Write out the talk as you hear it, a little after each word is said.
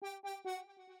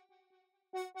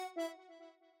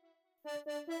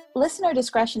Listener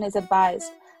discretion is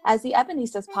advised, as the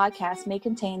Ebonistas podcast may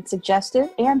contain suggestive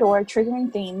and/or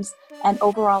triggering themes and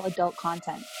overall adult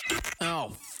content.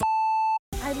 Oh,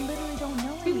 I literally don't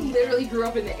know We any. literally grew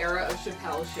up in the era of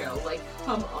Chappelle's show. Like,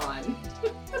 come on.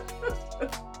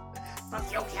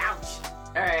 Fuck your couch.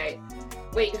 All right.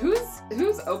 Wait,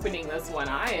 who's opening this one?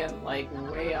 I am like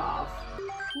way off.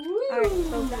 Woo. All right,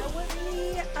 so that would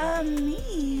be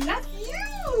me. That's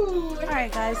you. All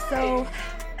right, guys. So,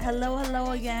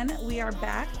 hello again. We are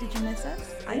back. Did you miss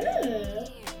us?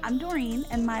 I'm Doreen,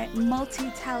 and my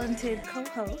multi-talented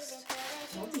co-host.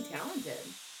 Multi-talented.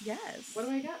 Yes. What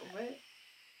do I got? What?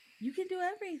 You can do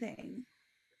everything.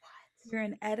 You're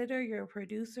an editor, you're a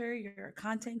producer, you're a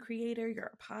content creator, you're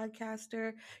a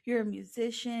podcaster, you're a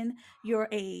musician, you're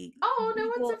a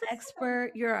legal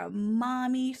expert, you're a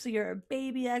mommy, so you're a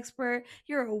baby expert,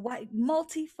 you're a white,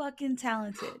 multi-fucking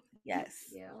talented.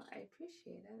 Yes. Yeah, I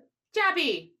appreciate it.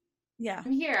 Jabby! Yeah.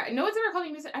 I'm here. No one's ever called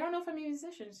me musician. I don't know if I'm a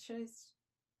musician. Should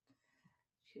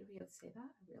we be able to say that?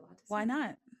 Are we allowed to say Why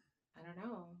not? I don't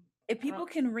know. If people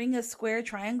can ring a square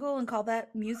triangle and call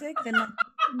that music, then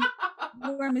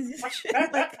you're a musician.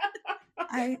 Like,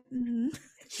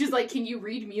 She's like, can you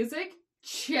read music?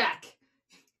 Check.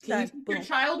 Can you teach your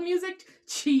child music?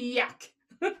 Check.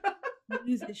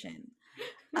 Musician.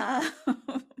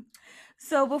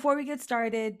 So before we get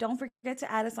started, don't forget to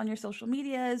add us on your social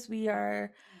medias. We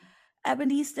are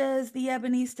Ebonistas, the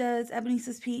Ebonistas,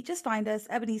 Ebonistas Pete. Just find us,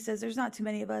 Ebonistas. There's not too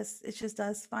many of us. It's just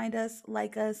us. Find us,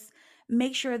 like us.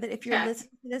 Make sure that if you're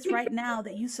listening to this right now,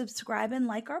 that you subscribe and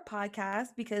like our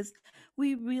podcast, because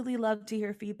we really love to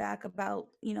hear feedback about,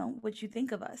 what you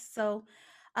think of us. So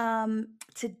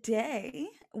today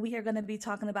we are going to be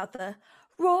talking about the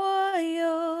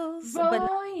royals, but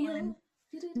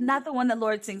not the one that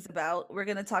Lord sings about. We're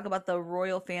going to talk about the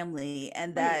royal family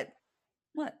and that.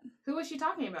 What? Who was she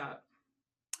talking about?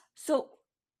 So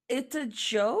it's a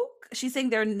joke. She's saying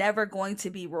they're never going to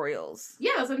be royals.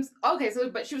 Yeah. Okay. So,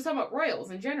 but she was talking about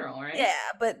royals in general, right? Yeah,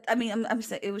 but I mean, I'm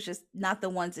saying it was just not the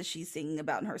ones that she's singing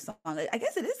about in her song. I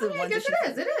guess it is the ones. I guess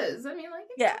it is. I mean, like.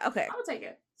 Yeah. Okay. I'll take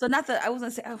it. So not the. I was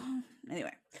gonna say. Oh,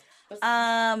 anyway.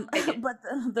 But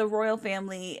the royal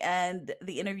family and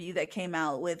the interview that came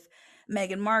out with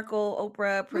Meghan Markle,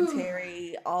 Oprah, Prince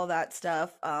Harry, all that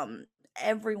stuff.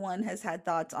 Everyone has had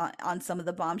thoughts on some of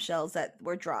the bombshells that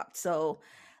were dropped. So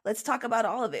let's talk about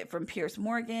all of it, from Piers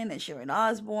Morgan and Sharon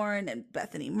Osbourne and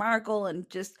Bethany Markle, and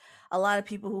just a lot of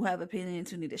people who have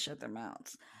opinions who need to shut their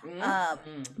mouths.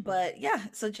 But yeah,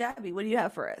 so Jabby, what do you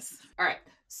have for us? All right.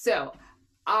 So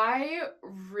I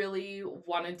really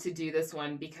wanted to do this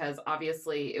one because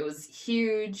obviously it was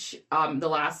huge the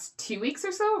last 2 weeks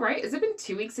or so, right? Has it been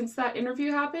 2 weeks since that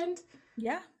interview happened?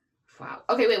 Yeah. Wow.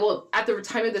 Okay, wait. Well, at the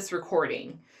time of this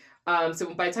recording,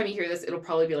 so by the time you hear this, it'll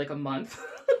probably be like a month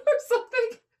or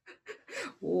something.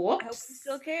 Whoops. I hope you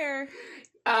still care.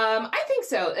 I think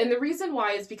so. And the reason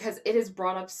why is because it has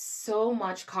brought up so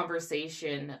much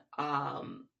conversation,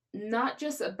 not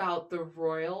just about the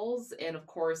royals and of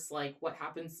course, like what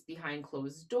happens behind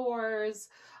closed doors,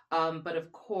 but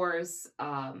of course,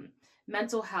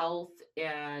 mental health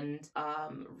and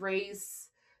race,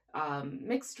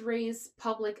 mixed race,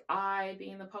 public eye,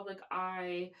 being the public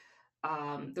eye,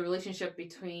 the relationship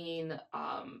between,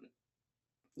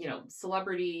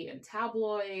 celebrity and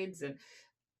tabloids, and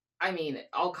I mean,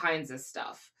 all kinds of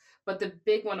stuff. But the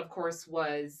big one, of course,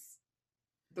 was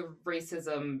the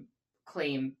racism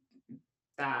claim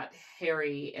that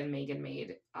Harry and Meghan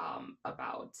made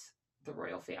about the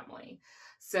royal family.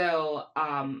 So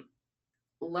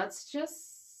let's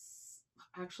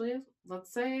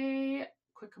say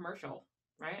quick commercial,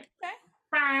 right? Okay.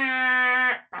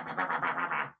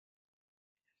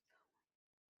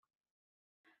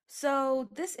 So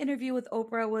this interview with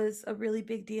Oprah was a really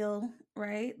big deal,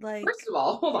 right? Like, first of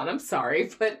all, hold on, I'm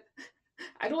sorry, but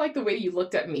I don't like the way you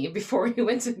looked at me before you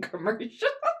went to commercial.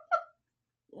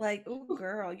 Like, oh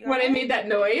girl, when I made that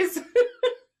noise.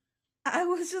 I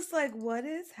was just like, what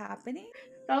is happening?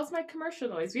 That was my commercial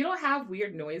noise. We don't have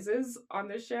weird noises on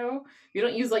this show. We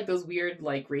don't use like those weird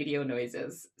like radio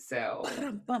noises. So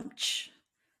like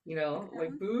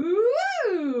boo,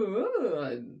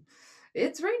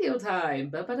 it's radio time.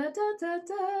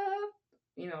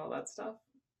 Ba-ba-da-da-da-da. All that stuff.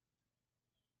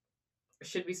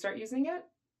 Should we start using it?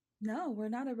 No, we're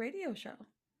not a radio show.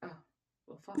 Oh,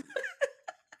 well, fuck.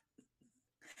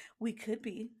 We could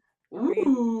be.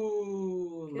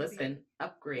 Ooh, listen,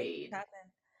 upgrade.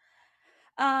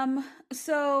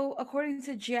 So according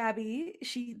to Jabby,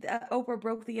 Oprah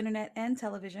broke the internet and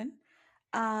television.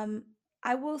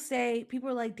 I will say people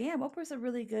are like, damn, Oprah's a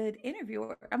really good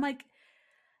interviewer. I'm like,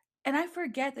 And I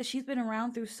forget that she's been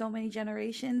around through so many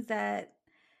generations that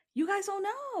you guys don't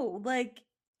know. Like,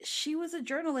 she was a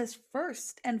journalist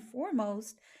first and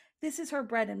foremost. This is her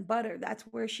bread and butter. That's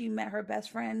where she met her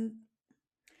best friend,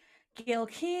 Gail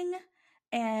King.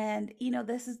 And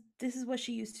this is what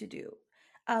she used to do.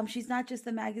 She's not just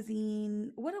the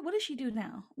magazine. What does she do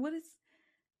now? What is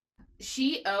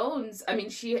She owns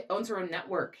her own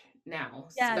network now.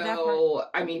 Yeah, that part. So,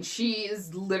 I mean,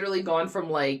 she's literally gone from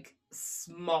like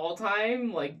small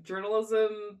time, like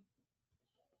journalism,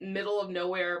 middle of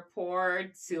nowhere,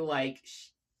 poor to like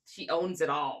she owns it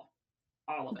all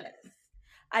of it. Yes.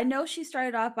 I know she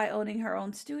started off by owning her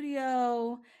own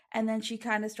studio, and then she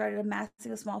kind of started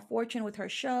amassing a small fortune with her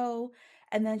show,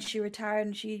 and then she retired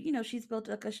and she's built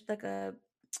like a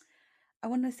I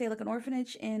want to say like an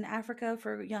orphanage in Africa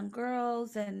for young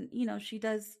girls, and she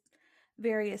does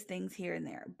various things here and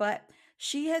there. But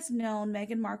she has known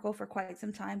Meghan Markle for quite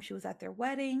some time. She was at their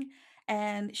wedding,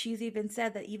 and she's even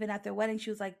said that even at their wedding,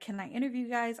 she was like, "Can I interview you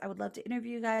guys? I would love to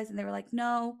interview you guys." And they were like,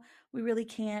 "No, we really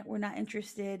can't. We're not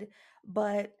interested."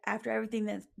 But after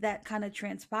everything that kind of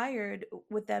transpired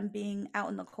with them being out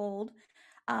in the cold,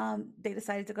 they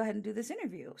decided to go ahead and do this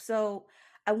interview. So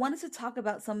I wanted to talk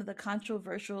about some of the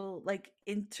controversial like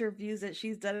interviews that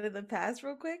she's done in the past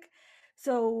real quick.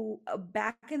 So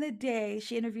back in the day,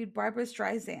 she interviewed Barbara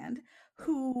Streisand,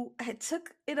 who had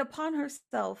took it upon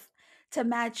herself to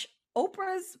match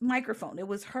Oprah's microphone. It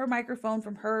was her microphone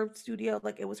from her studio,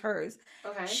 like it was hers.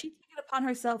 Okay. She took it upon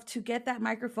herself to get that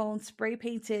microphone spray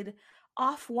painted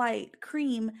off-white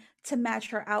cream to match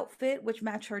her outfit, which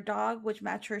matched her dog, which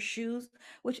matched her shoes,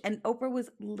 which and Oprah was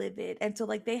livid. And so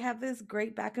like they have this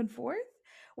great back and forth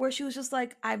where she was just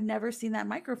like, I've never seen that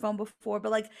microphone before.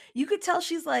 But like you could tell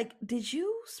she's like, did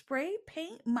you spray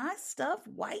paint my stuff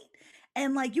white?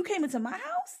 And like you came into my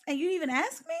house and you didn't even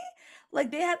ask me? Like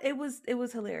it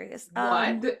was hilarious.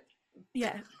 What?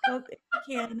 Yeah, go if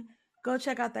you can go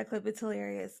check out that clip. It's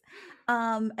hilarious.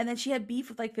 And then she had beef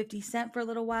with like 50 Cent for a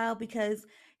little while because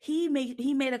he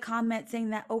made a comment saying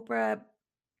that Oprah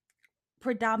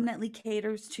predominantly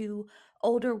caters to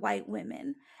older white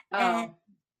women. And Oh.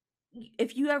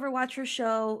 if you ever watch her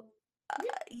show,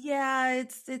 Yeah. yeah,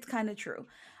 it's kind of true.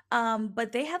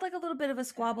 But they had like a little bit of a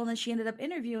squabble, and then she ended up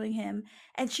interviewing him,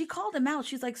 and she called him out.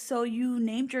 She's like, "So you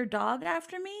named your dog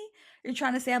after me? You're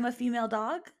trying to say I'm a female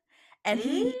dog?" And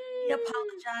he Mm.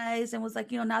 apologized and was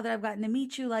like, "Now that I've gotten to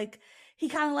meet you, like." He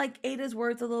kind of like ate his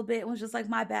words a little bit and was just like,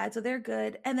 my bad. So they're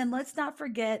good. And then let's not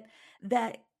forget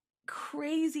that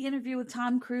crazy interview with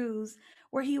Tom Cruise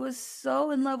where he was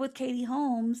so in love with Katie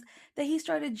Holmes that he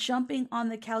started jumping on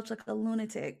the couch like a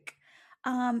lunatic.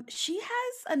 She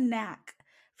has a knack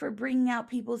for bringing out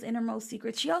people's innermost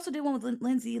secrets. She also did one with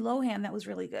Lindsay Lohan that was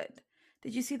really good.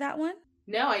 Did you see that one?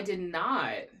 No, I did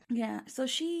not. Yeah, so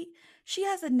she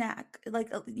has a knack.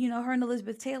 Like her and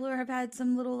Elizabeth Taylor have had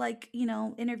some little like,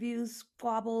 interviews,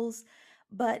 squabbles.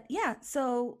 But yeah,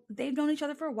 so they've known each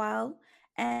other for a while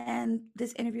and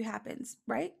this interview happens,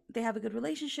 right? They have a good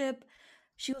relationship.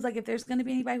 She was like, if there's gonna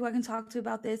be anybody who I can talk to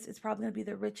about this, it's probably gonna be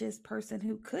the richest person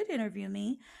who could interview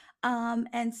me.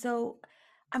 And so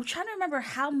I'm trying to remember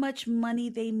how much money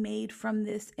they made from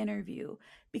this interview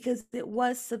because it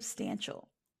was substantial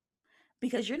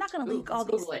because you're not going to Ooh, leak let's all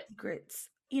these Google it. secrets,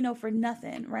 for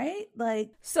nothing, right?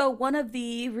 Like, so one of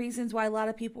the reasons why a lot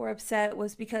of people were upset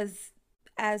was because,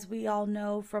 as we all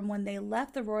know from when they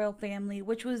left the royal family,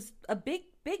 which was a big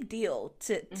deal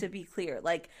to be clear,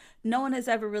 like no one has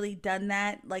ever really done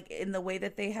that like in the way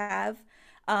that they have,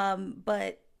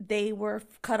 but they were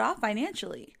cut off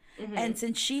financially. Mm-hmm. And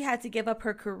since she had to give up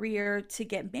her career to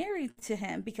get married to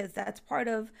him, because that's part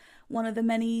of one of the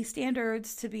many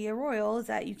standards to be a royal is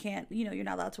that you can't, you're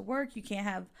not allowed to work, you can't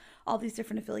have all these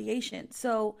different affiliations.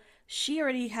 So she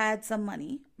already had some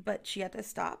money, but she had to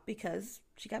stop because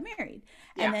she got married.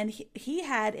 And Yeah. then he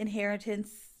had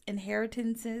inheritances,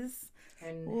 ooh,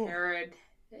 Inheritance.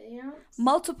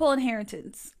 multiple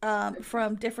inheritance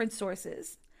from different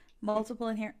sources. Multiple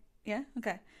inherit Yeah,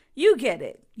 okay. You get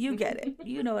it. You get it.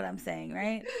 You know what I'm saying,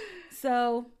 right?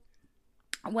 So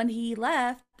when he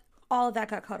left, all of that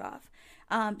got cut off.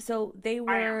 So they Bam.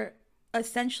 were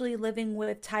essentially living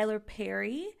with Tyler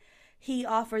Perry. He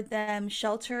offered them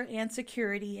shelter and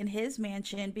security in his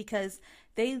mansion because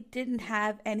they didn't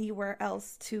have anywhere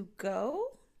else to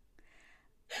go.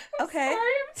 I'm Okay,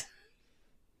 sorry.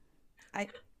 I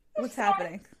I'm what's sorry.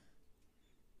 happening?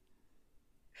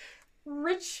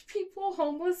 Rich people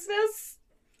homelessness.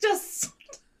 Just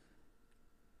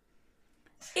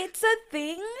It's a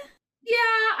thing. yeah,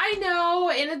 I know,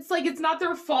 and it's like it's not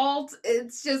their fault.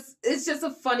 It's just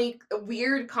a funny, a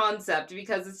weird concept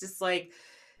because it's just like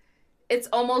it's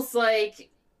almost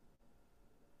like,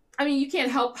 I mean, you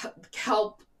can't help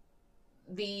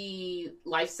the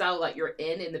lifestyle that you're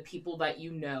in and the people that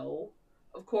you know,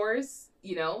 of course,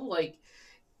 like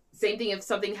same thing if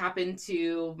something happened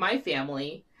to my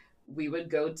family, we would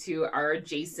go to our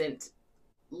adjacent,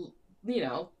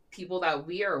 people that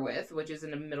we are with, which is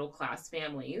in the middle class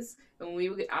families, and we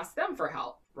would ask them for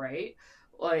help, right?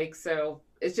 Like, so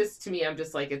it's just, to me, I'm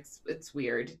just like, it's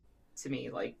weird to me,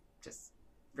 like, just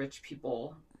rich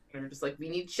people are just like, we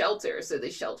need shelter, so they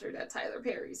sheltered at Tyler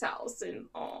Perry's house, and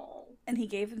oh, And he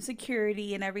gave them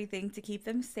security and everything to keep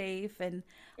them safe, and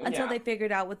until yeah. they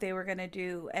figured out what they were going to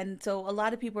do. And so a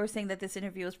lot of people are saying that this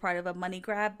interview is part of a money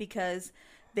grab because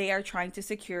they are trying to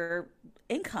secure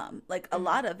income, like a Mm-hmm.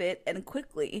 lot of it, and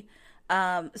quickly.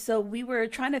 So we were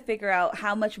trying to figure out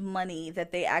how much money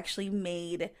that they actually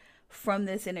made from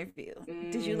this interview.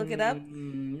 Did you look it up?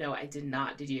 No, I did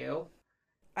not. Did you?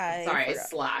 I Sorry, I forgot.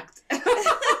 slacked.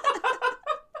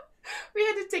 We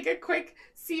had to take a quick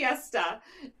siesta,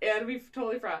 and we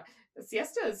totally forgot. The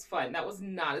siesta is fun. That was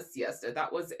not a siesta.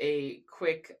 That was a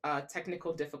quick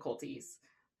technical difficulties.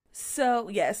 So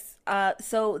yes,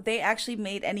 so they actually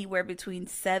made anywhere between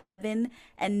 $7 and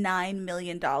 $9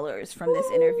 million from this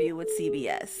interview with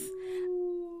CBS.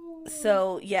 Ooh.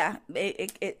 So yeah,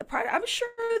 I'm sure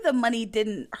the money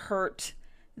didn't hurt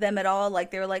them at all.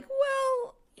 Like they were like,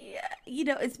 well,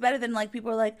 yeah, it's better than like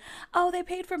people are like, oh, they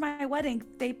paid for my wedding.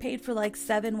 They paid for like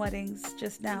 7 weddings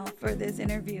just now for this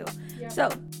interview. Yeah. So,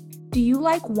 do you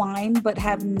like wine but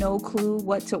have no clue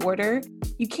what to order?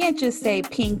 You can't just say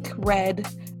pink, red,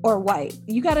 or white.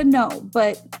 You gotta know,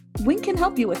 but Wink can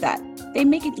help you with that. They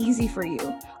make it easy for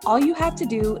you. All you have to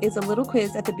do is a little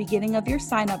quiz at the beginning of your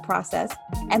sign up process,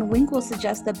 and Wink will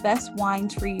suggest the best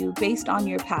wines for you based on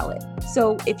your palate.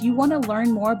 So, if you want to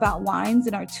learn more about wines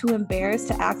and are too embarrassed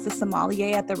to ask the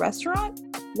sommelier at the restaurant,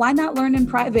 why not learn in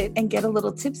private and get a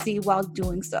little tipsy while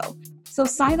doing so? So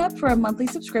sign up for a monthly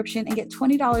subscription and get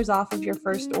 $20 off of your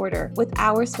first order with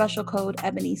our special code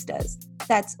Ebonistas.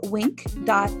 That's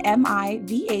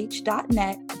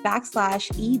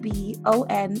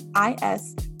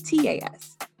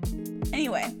wink.mit.net/EBONISTAS.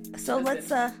 Anyway, so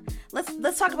Listen.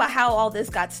 let's talk about how all this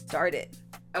got started.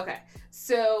 Okay.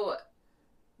 So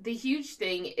the huge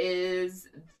thing is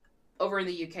over in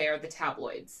the UK are the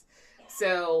tabloids.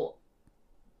 So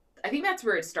I think that's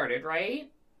where it started,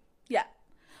 right? Yeah.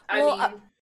 I Well, mean,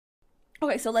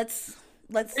 okay, so where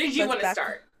did you let's want to back.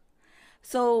 start?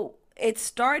 So it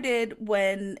started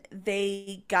when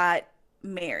they got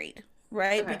married,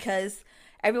 right? Okay. Because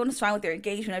everyone was fine with their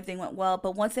engagement, everything went well.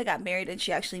 But once they got married and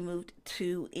she actually moved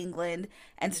to England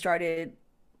and started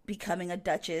becoming a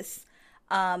duchess,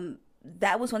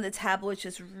 that was when the tabloids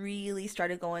just really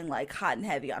started going like hot and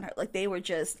heavy on her. Like they were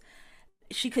just,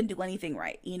 she couldn't do anything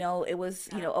right. It was,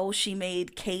 Yeah. oh, she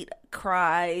made Kate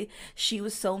cry. She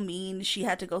was so mean. She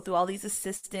had to go through all these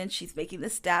assistants. She's making the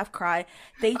staff cry.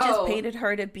 They just Oh, painted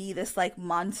her to be this like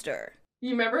monster.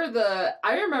 you remember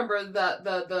I remember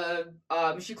the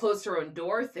she closed her own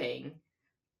door thing.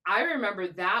 I remember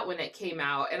that when it came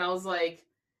out, and I was like,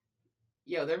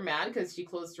 yo, they're mad because she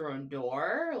closed her own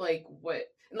door. Like what?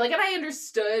 Like, and I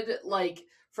understood like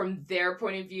from their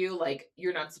point of view, like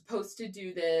you're not supposed to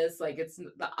do this. Like it's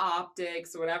the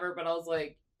optics or whatever. But I was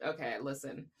like, okay,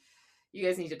 listen, you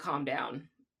guys need to calm down.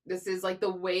 This is like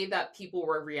the way that people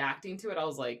were reacting to it. I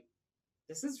was like,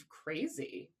 this is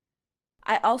crazy.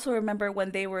 I also remember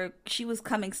when she was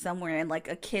coming somewhere and like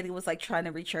a kid was like trying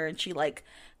to reach her and she like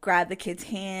grabbed the kid's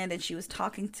hand and she was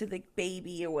talking to the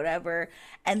baby or whatever.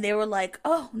 And they were like,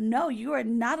 oh no, you are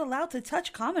not allowed to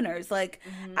touch commoners. Like,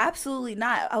 Mm-hmm. absolutely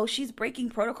not. Oh, she's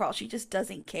breaking protocol. She just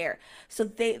doesn't care. So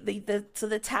so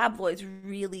the tabloids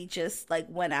really just like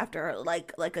went after her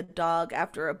like a dog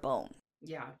after a bone.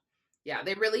 Yeah. Yeah,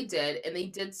 they really did. And they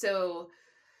did so.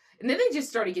 And then they just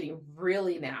started getting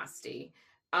really nasty.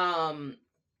 Um,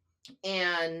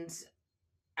 and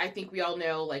I think we all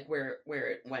know like where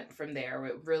it went from there.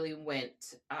 It really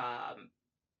went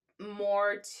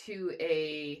more to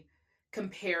a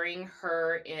comparing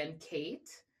her and Kate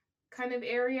kind of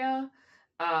area.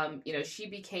 She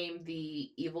became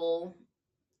the evil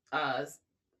uh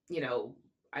you know,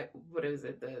 what is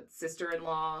it, the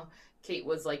sister-in-law. Kate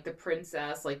was like the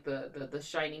princess, like the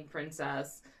shining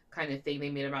princess kind of thing. They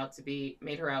made her out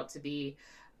to be.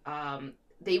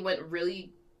 They went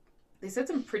really, they said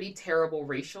some pretty terrible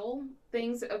racial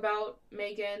things about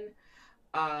Meghan,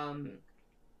 um,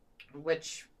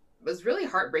 which was really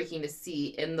heartbreaking to see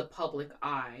in the public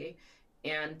eye,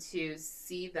 and to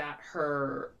see that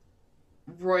her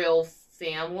royal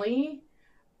family,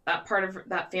 that part of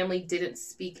that family didn't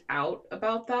speak out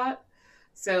about that.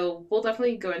 So we'll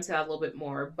definitely go into that a little bit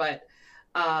more. But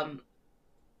um,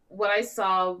 what I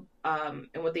saw and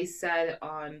what they said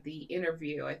on the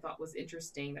interview, I thought was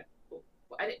interesting. That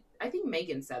I think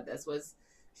Meghan said this was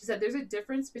she said there's a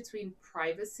difference between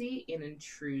privacy and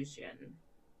intrusion,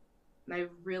 and I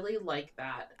really like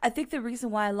that. I think the reason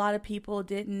why a lot of people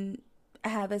didn't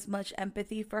have as much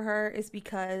empathy for her is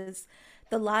because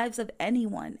the lives of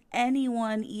anyone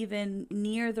even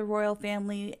near the royal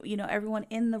family, everyone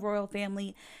in the royal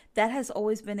family, that has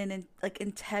always been an like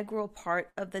integral part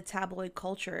of the tabloid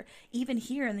culture, even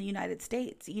here in the United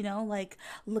States, like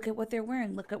look at what they're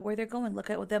wearing, look at where they're going, look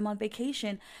at them on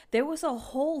vacation. There was a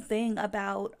whole thing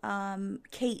about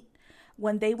Kate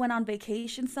when they went on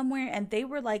vacation somewhere and they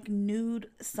were like nude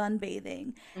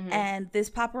sunbathing, Hmm. and this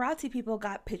paparazzi people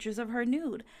got pictures of her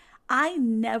nude. I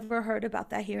never heard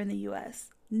about that here in the US.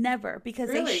 Never, because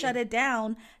they shut Really? it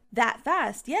down that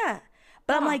fast. Yeah.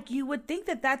 But I'm Huh? like, you would think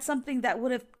that that's something that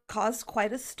would have caused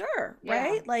quite a stir, Yeah.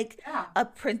 right? Like Yeah. a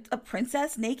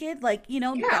princess naked, like, Yeah.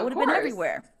 that Of would have been course.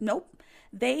 everywhere. Nope.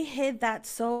 They hid that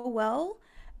so well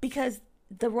because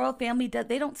the royal family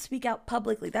they don't speak out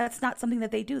publicly. That's not something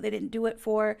that they do. They didn't do it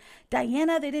for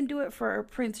Diana. They didn't do it for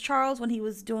Prince Charles when he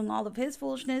was doing all of his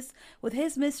foolishness with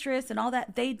his mistress and all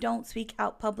that. They don't speak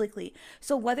out publicly.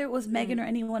 So whether it was Meghan or Mm.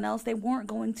 anyone else, they weren't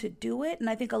going to do it. And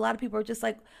I think a lot of people are just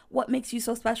like, what makes you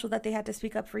so special that they had to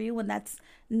speak up for you when that's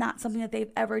not something that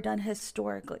they've ever done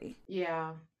historically?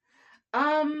 Yeah.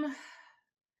 Um.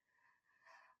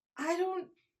 I don't.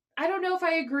 I don't know if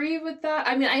I agree with that.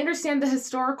 I mean, I understand the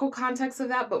historical context of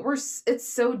that, but it's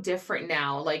so different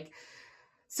now. Like,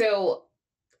 so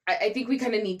I think we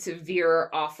kind of need to veer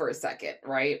off for a second,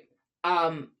 right?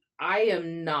 I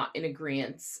am not in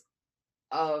agreement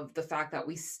of the fact that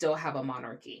we still have a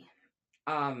monarchy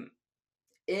um,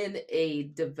 in a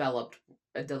developed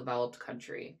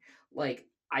country. Like,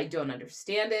 I don't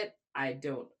understand it. I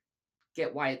don't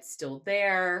get why it's still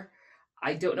there.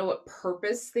 I don't know what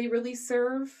purpose they really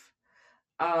serve.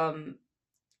 Um,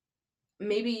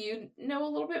 Maybe you know a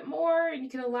little bit more and you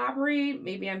can elaborate.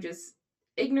 Maybe I'm just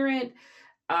ignorant.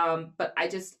 But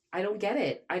I don't get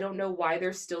it. I don't know why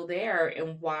they're still there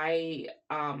and why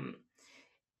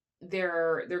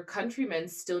their countrymen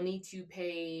still need to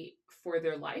pay for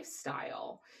their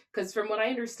lifestyle. Because from what I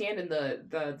understand in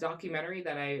the documentary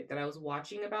that I was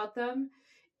watching about them,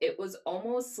 it was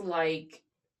almost like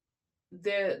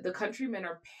the countrymen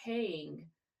are paying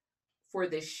for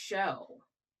this show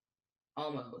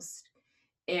almost,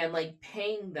 and like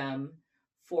paying them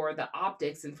for the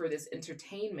optics and for this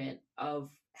entertainment of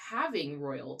having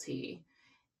royalty,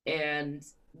 and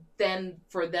then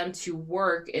for them to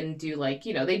work and do, like,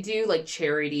 they do like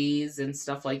charities and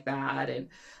stuff like that, and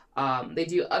they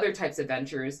do other types of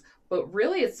ventures, but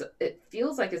really it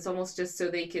feels like it's almost just so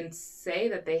they can say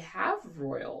that they have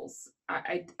royals.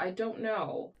 I don't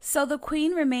know. So the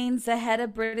Queen remains the head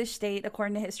of British state,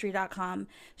 according to History.com.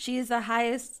 She is the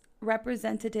highest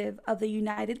representative of the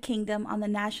United Kingdom on the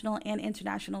national and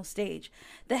international stage.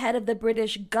 The head of the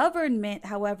British government,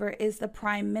 however, is the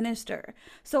Prime Minister.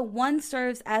 So one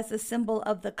serves as the symbol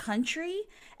of the country,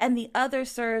 and the other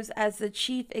serves as the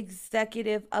chief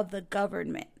executive of the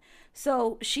government.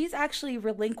 So she's actually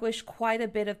relinquished quite a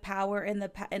bit of power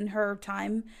in her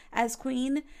time as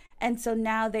queen, and so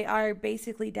now they are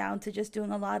basically down to just doing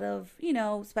a lot of,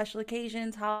 special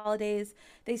occasions, holidays.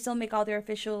 They still make all their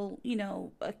official,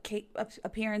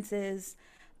 appearances,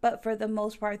 but for the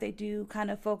most part, they do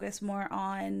kind of focus more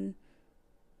on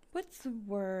what's the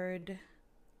word?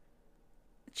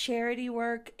 Charity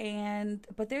work,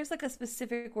 but there's like a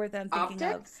specific word that I'm thinking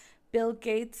of. Optics. Bill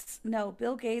Gates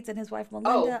and his wife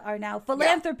Melinda Oh, are now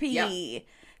yeah, yep.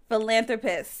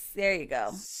 philanthropists. There you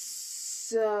go.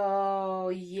 So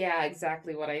yeah,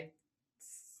 exactly what I.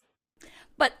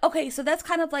 But okay, so that's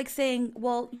kind of like saying,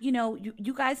 well,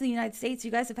 you guys in the United States,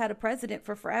 you guys have had a president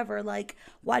for forever. Like,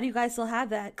 why do you guys still have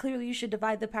that? Clearly, you should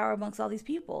divide the power amongst all these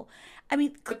people. I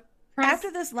mean, The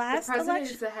after this the last president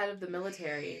election is the head of the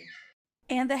military.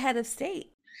 and the head of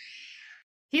state,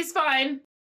 He's fine.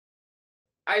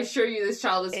 I assure you, this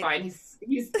child is it, fine.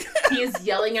 He is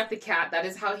yelling at the cat. That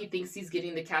is how he thinks he's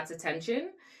getting the cat's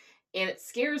attention, and it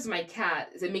scares my cat.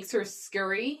 It makes her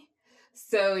scurry.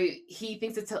 So he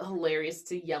thinks it's hilarious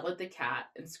to yell at the cat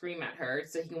and scream at her,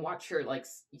 so he can watch her like,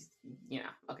 yeah.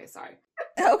 Okay, sorry.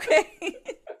 okay.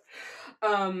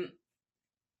 Um,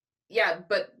 yeah,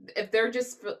 but if they're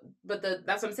just, but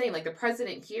that's what I'm saying. Like, the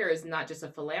president here is not just a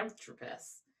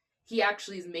philanthropist. He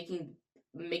actually is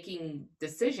making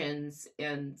decisions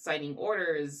and signing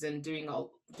orders and doing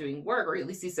work, or at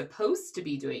least he's supposed to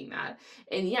be doing that.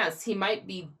 And yes, he might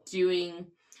be doing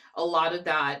a lot of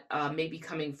that may be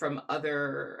coming from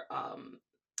other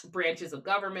branches of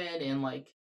government, and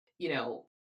like, you know,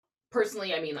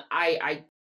 personally, I mean, I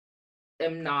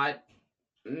am not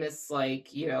miss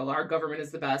like, you know, our government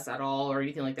is the best at all or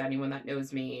anything like that. Anyone that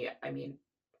knows me, I mean,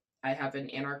 I have an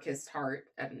anarchist heart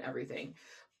and everything,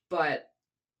 but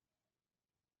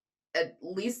at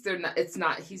least they're not, it's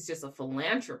not, he's just a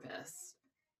philanthropist.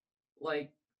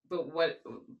 Like, but what,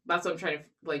 that's what I'm trying to,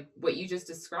 like, what you just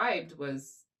described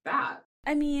was that.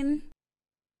 I mean,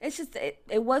 it's just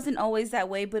it wasn't always that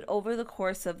way, but over the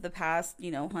course of the past,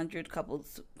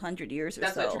 100 years or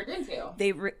That's what it so, turned into.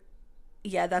 they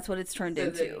yeah, that's what it's turned So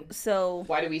into. then So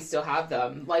why do we still have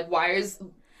them? Like, why is,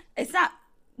 it's not,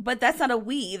 but that's not a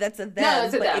we, that's a no,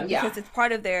 it's them, a but them, yeah. because it's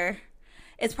part of their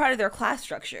class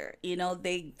structure.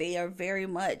 They are very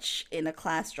much in a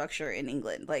class structure in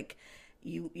England. Like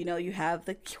you have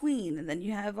the queen, and then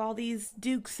you have all these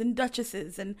dukes and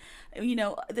duchesses, and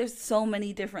there's so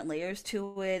many different layers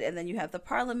to it, and then you have the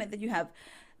parliament, then you have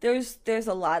there's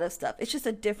a lot of stuff. It's just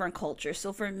a different culture.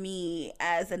 So for me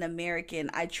as an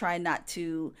American, I try not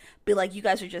to be like, you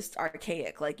guys are just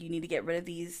archaic. Like, you need to get rid of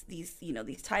these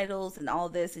titles and all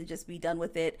this and just be done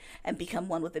with it and become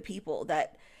one with the people.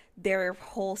 That their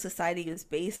whole society is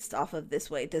based off of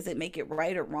this way. Does it make it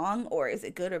right or wrong, or is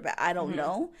it good or bad? I don't Hmm.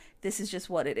 know. This is just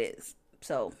what it is.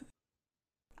 So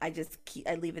I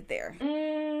leave it there.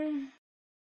 Mm,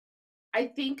 I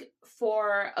think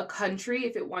for a country,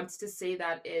 if it wants to say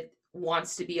that it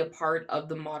wants to be a part of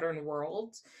the modern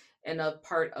world and a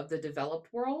part of the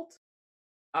developed world,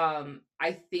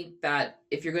 I think that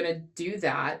if you're going to do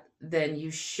that, then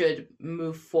you should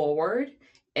move forward.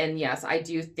 And yes, I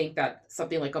do think that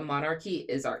something like a monarchy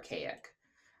is archaic.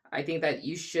 I think that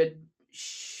you should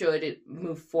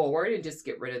move forward and just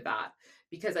get rid of that,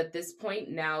 because at this point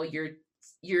now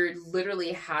you're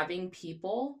literally having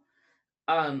people,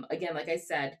 again, like I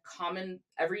said, common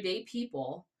everyday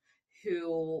people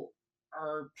who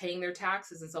are paying their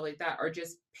taxes and stuff like that are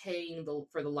just paying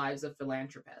for the lives of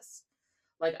philanthropists.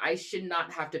 Like, I should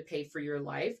not have to pay for your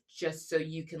life just so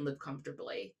you can live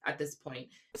comfortably at this point.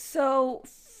 So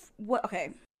what?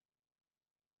 Okay,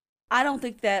 I don't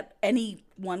think that any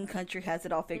one country has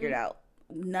it all figured Mhm. out.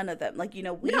 None of them. Like, we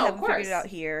No, of haven't figured it course. out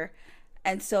here.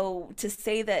 And so to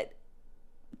say that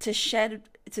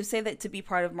to be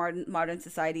part of modern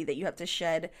society that you have to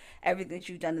shed everything that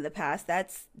you've done in the past,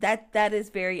 that is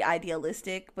very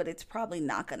idealistic, but it's probably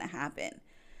not going to happen.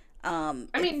 I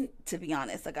It's mean, To be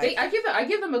honest, like I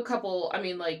give them a couple, I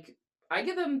mean, like, I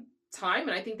give them time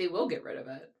and I think they will get rid of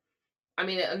it. I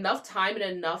mean, enough time and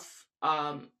enough,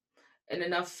 again,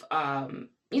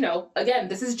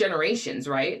 this is generations,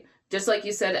 right? Just like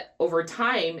you said, over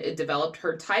time it developed,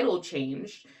 her title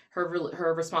changed,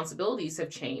 her responsibilities have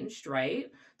changed,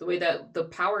 right? The way that the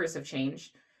powers have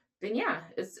changed. Then yeah,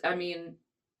 it's, I mean,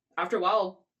 after a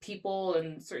while people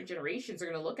in certain generations are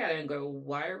going to look at it and go,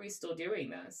 why are we still doing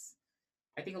this?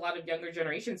 I think a lot of younger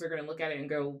generations are going to look at it and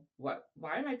go, what,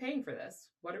 why am I paying for this?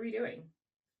 What are we doing?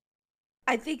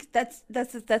 I think that's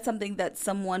something that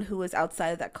someone who is outside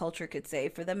of that culture could say.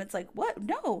 For them, it's like, what?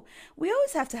 No, we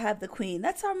always have to have the queen.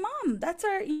 That's our mom. That's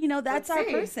our, that's Let's our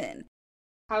see. person.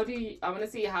 I want to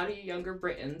see, how do younger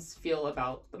Britons feel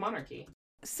about the monarchy?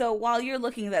 So while you're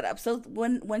looking that up, so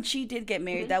when she did get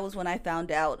married, Hmm. that was when I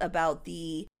found out about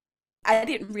the. I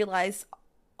didn't realize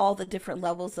all the different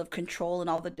levels of control and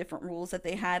all the different rules that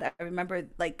they had. I remember,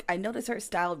 like, I noticed her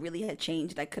style really had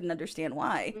changed and I couldn't understand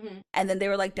why. Hmm. And then they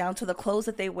were like down to the clothes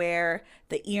that they wear,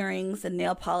 the earrings, the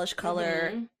nail polish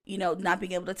color, Hmm. not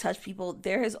being able to touch people.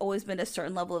 There has always been a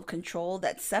certain level of control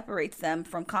that separates them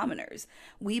from commoners.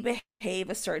 We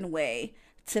behave a certain way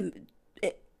to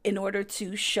in order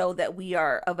to show that we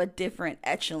are of a different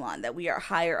echelon, that we are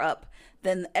higher up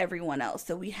than everyone else.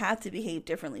 So we have to behave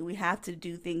differently. We have to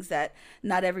do things that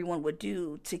not everyone would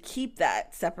do to keep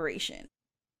that separation.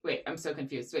 Wait, I'm so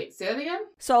confused. Wait, say that again?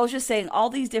 So I was just saying,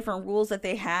 all these different rules that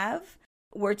they have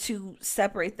were to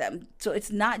separate them. So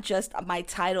it's not just my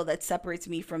title that separates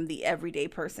me from the everyday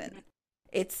person.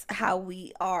 It's how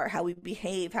we are, how we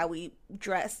behave, how we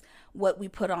dress, what we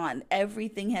put on.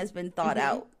 Everything has been thought Hmm.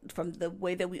 out, from the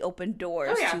way that we open Oh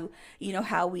doors yeah. to,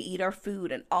 how we eat our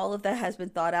food, and all of that has been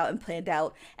thought out and planned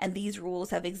out. And these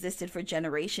rules have existed for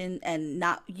generation, and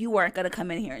not you aren't going to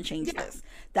come in here and change Yeah. this.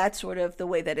 That's sort of the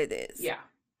way that it is. Yeah.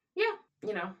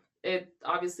 Yeah. It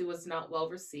obviously was not well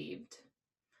received.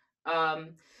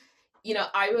 Um,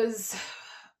 I was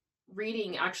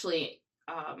reading, actually,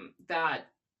 that,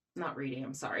 not reading,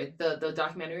 I'm sorry, the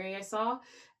documentary I saw,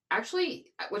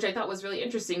 actually, which I thought was really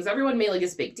interesting, because everyone made like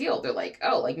this big deal. They're like,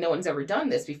 oh, like, no one's ever done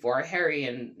this before, Harry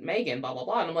and Meghan, blah blah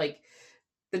blah. And I'm like,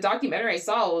 the documentary I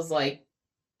saw was like,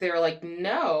 they were like,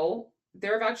 no,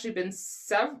 there have actually been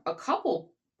a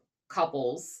couple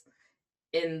couples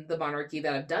in the monarchy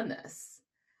that have done this.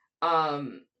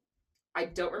 Um, I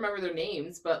don't remember their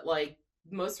names, but like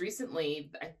most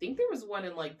recently, I think there was one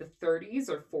in like the 30s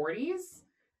or 40s.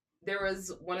 There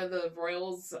was one of the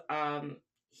royals,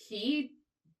 he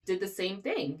did the same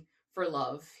thing for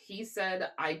love. He said,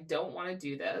 I don't want to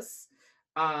do this,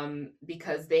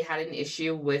 because they had an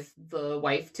issue with the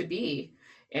wife to be.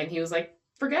 And he was like,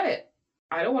 forget it.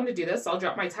 I don't want to do this. I'll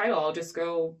drop my title. I'll just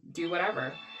go do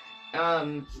whatever.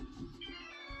 Um,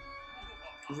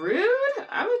 Rude.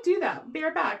 I'm going to do that. Be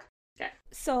right back. Okay.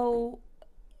 So,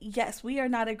 yes, we are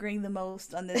not agreeing the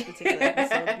most on this particular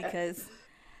episode because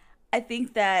I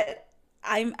think that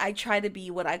I try to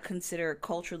be what I consider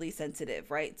culturally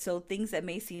sensitive, right? So things that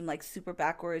may seem like super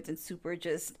backwards and super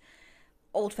just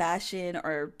old fashioned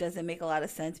or doesn't make a lot of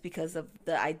sense because of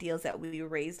the ideals that we were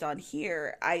raised on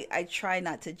here, I try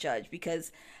not to judge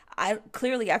because I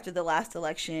clearly after the last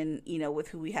election, with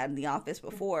who we had in the office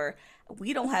before,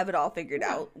 we don't have it all figured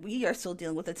Yeah. out. We are still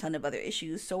dealing with a ton of other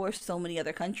issues. So are so many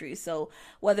other countries. So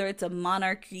whether it's a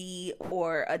monarchy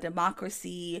or a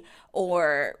democracy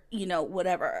or,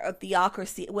 whatever, a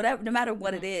theocracy, whatever, no matter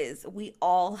what Mhm. it is, we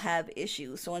all have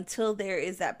issues. So until there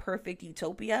is that perfect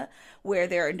utopia where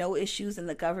there are no issues and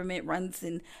the government runs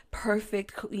in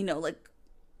perfect, like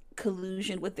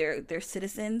collusion with their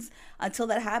citizens, until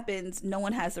that happens, no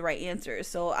one has the right answer.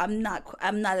 So I'm not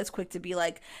as quick to be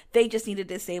like they just need to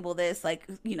disable this, like,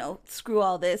 screw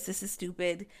all this is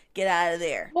stupid, get out of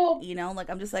there. Well, Like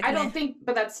I'm just like I meh. don't think,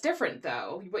 but that's different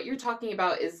though. What you're talking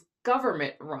about is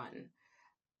government run.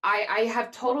 I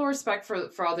have total respect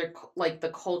for other like the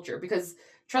culture, because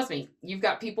trust me, you've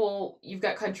got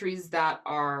countries that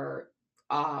are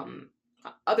um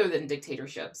other than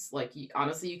dictatorships. Like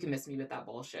honestly, you can miss me with that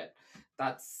bullshit.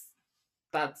 That's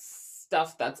that's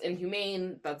stuff that's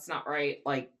inhumane. That's not right.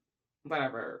 Like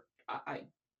whatever. I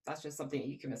that's just something that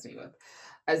you can miss me with,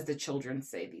 as the children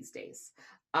say these days.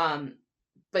 Um,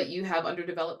 but you have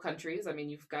underdeveloped countries. I mean,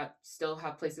 you've got still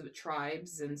have places with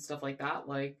tribes and stuff like that.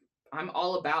 Like I'm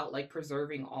all about like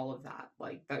preserving all of that,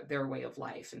 like their way of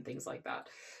life and things like that.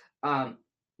 Um,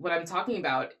 what I'm talking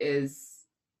about is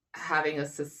having a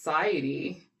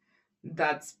society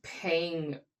that's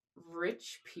paying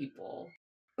rich people,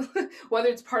 whether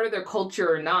it's part of their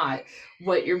culture or not.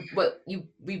 What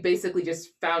we basically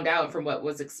just found out from what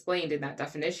was explained in that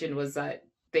definition was that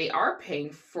they are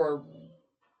paying for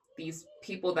these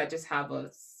people that just have a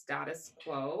status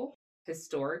quo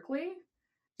historically,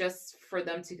 just for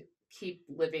them to keep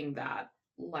living that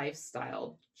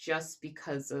lifestyle just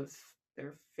because of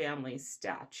their family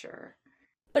stature.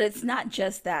 But it's not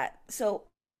just that. So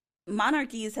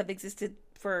monarchies have existed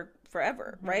for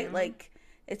forever, right? Mm-hmm. Like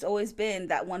it's always been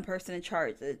that one person in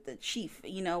charge, the chief,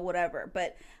 whatever.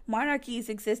 But monarchies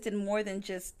exist in more than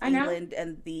just I know. England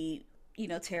and the,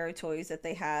 territories that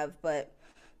they have. But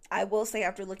I will say,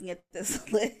 after looking at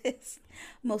this list,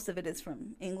 most of it is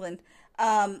from England.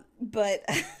 But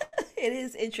it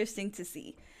is interesting to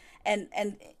see, and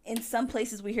in some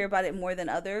places we hear about it more than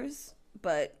others.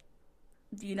 But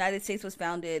the United States was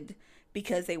founded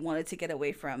because they wanted to get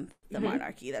away from the Mm-hmm.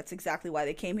 monarchy. That's exactly why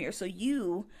they came here. So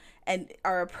you and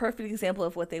are a perfect example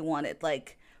of what they wanted.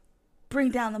 Like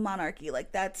bring down the monarchy.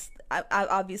 Like that's I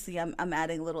obviously I'm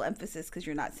adding a little emphasis because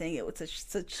you're not saying it with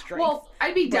such strength, Well,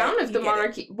 I'd be down but if you the get it.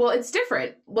 monarchy. Well, it's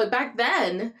different. Like back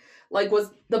then, like was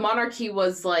the monarchy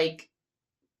was like,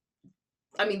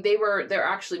 I mean, they're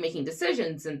actually making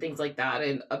decisions and things like that,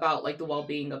 and about like the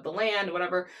well-being of the land,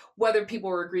 whatever, whether people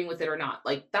were agreeing with it or not.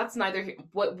 Like that's neither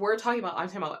what we're talking about. I'm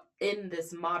talking about in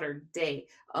this modern day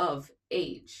of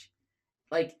age.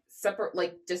 Like separate,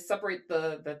 like just separate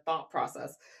the thought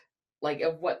process, like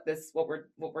of what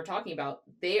we're talking about.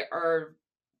 They are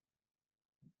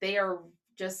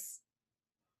just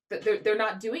they're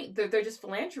not doing, they're just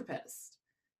philanthropists,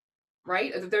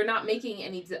 right? They're not making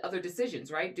any other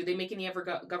decisions, right? Do they make any ever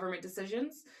government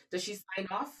decisions? Does she sign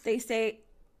off? They say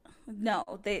no.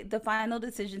 The final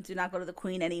decisions do not go to the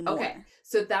queen Okay, anymore.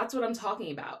 so that's what I'm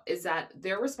talking about, is that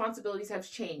their responsibilities have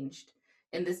changed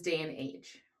in this day and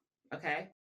age. Okay,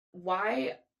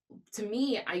 why? To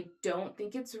me, I don't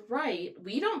think it's right.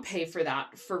 We don't pay for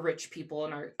that for rich people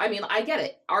in our, I mean, I get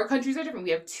it, our countries are different.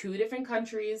 We have two different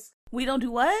countries. We don't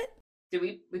do what? Do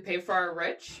we pay for our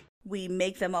rich? We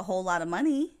make them a whole lot of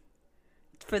money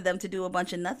for them to do a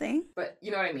bunch of nothing. But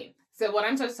you know what I mean. So what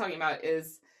I'm just talking about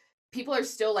is people are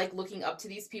still like looking up to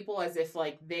these people as if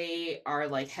like they are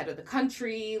like head of the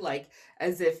country, like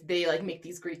as if they like make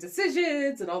these great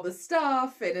decisions and all this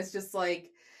stuff, and it's just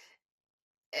like,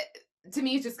 to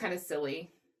me it's just kind of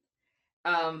silly.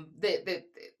 They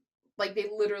like they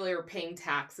literally are paying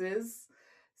taxes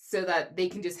so that they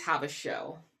can just have a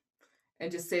show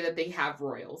and just say that they have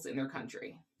royals in their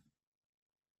country.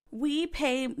 We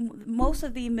pay most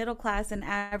of the middle class and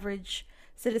average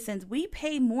citizens, we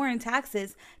pay more in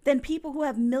taxes than people who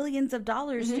have millions of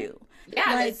dollars Mm-hmm. do, Yeah,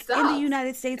 and it like in the sucks.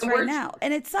 United States And right we're now.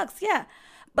 And it sucks, yeah.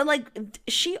 But like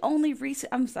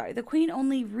I'm sorry, the queen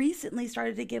only recently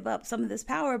started to give up some of this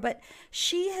power, but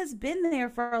she has been there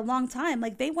for a long time.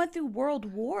 Like they went through world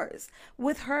wars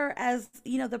with her as,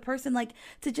 the person, like,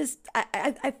 to just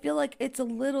I feel like it's a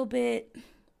little bit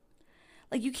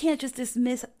like you can't just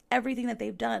dismiss everything that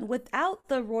they've done. Without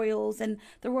the royals and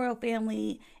the royal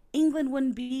family, England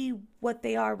wouldn't be what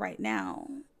they are right now.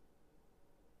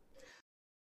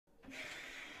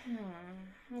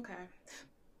 okay.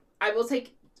 I will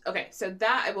take okay, so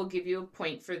that I will give you a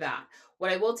point for that.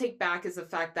 What I will take back is the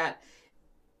fact that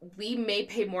we may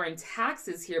pay more in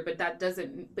taxes here, but that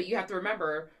doesn't but you have to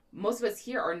remember most of us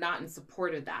here are not in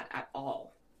support of that at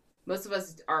all. Most of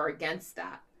us are against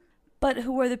that. But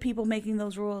who are the people making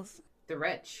those rules? The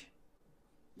rich.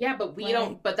 Yeah, but we Right.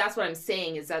 don't but that's what I'm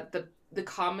saying is that the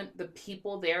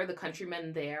people there, the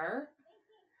countrymen there,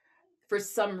 for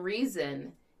some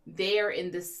reason they are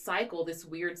in this cycle, this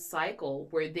weird cycle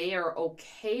where they are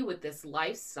okay with this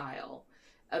lifestyle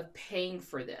of paying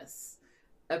for this,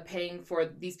 of paying for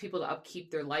these people to upkeep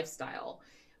their lifestyle.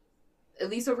 At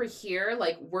least over here,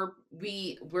 like we're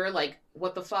like,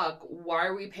 what the fuck? Why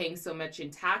are we paying so much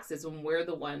in taxes when we're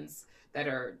the ones that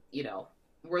are,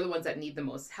 we're the ones that need the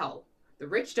most help. The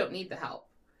rich don't need the help.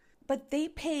 But they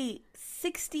pay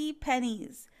 60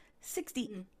 pennies. 60.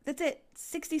 Mm. That's it.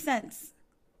 60 cents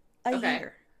a Okay.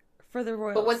 year for the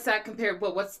But royals. what's that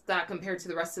compared to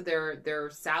the rest of their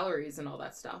salaries and all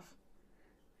that stuff?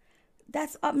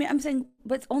 That's, I mean, I'm saying,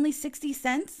 but it's only 60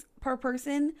 cents per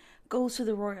person goes to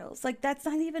the royals. Like, that's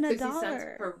not even a 60 cents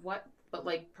dollar. per what? But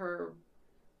like per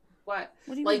what?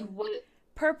 What do you Like mean? what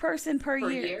Per person per per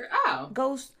year year? Oh.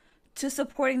 goes to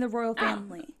supporting the royal Oh.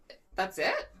 family. That's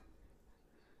it?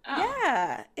 Oh.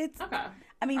 Yeah, it's. Okay.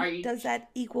 I Are mean, you does that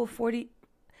equal 40?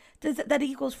 That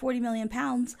equals 40 million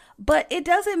pounds? But it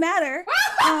doesn't matter.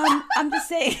 I'm just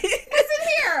saying. listen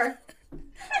here?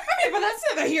 But that's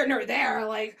neither here nor there.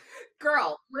 Like,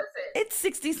 girl, listen. It's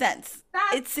 60 cents.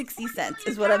 That's It's 60 40 cents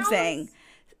is million what I'm saying.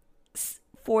 pounds?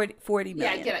 40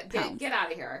 Yeah, million pounds. get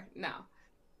out of here. No.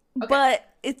 Okay. But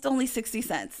it's only 60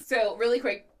 cents. So really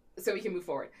quick, so we can move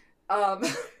forward. Um,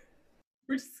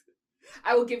 we're just,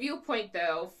 I will give you a point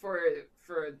though for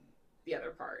the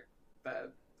other part.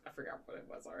 But I forgot what it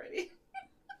was already.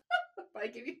 But I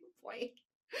give you a point.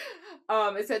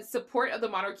 It said support of the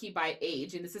monarchy by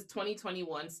age, and this is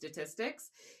 2021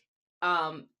 statistics.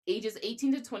 Ages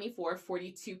 18 to 24,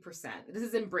 42%. This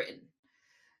is in Britain.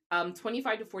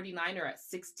 25 to 49 are at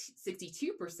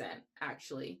 62%,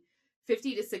 actually.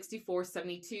 50 to 64,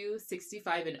 72.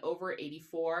 65 and over,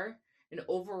 84. And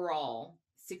overall,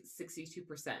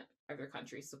 62% of their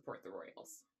country support the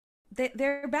royals.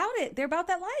 They're about it. They're about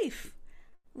that life.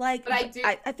 Like, But I do.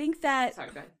 I think that. Sorry,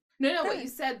 go ahead. No, Go what ahead. you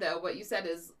said, though, what you said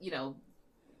is,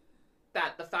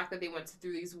 that the fact that they went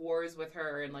through these wars with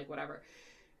her and, like, whatever.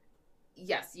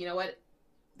 Yes, you know what?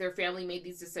 Their family made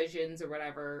these decisions or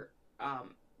whatever.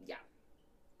 Yeah,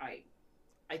 I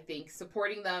I think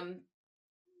supporting them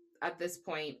at this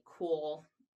point, cool.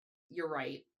 You're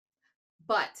right.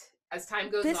 But as time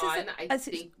goes This is on, I a,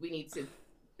 think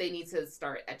they need to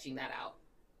start etching that out.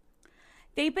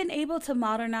 they've been able to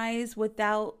modernize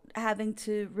without having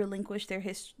to relinquish their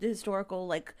historical,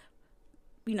 like,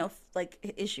 like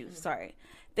issues. Mm-hmm. Sorry.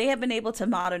 They have been able to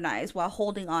modernize while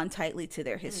holding on tightly to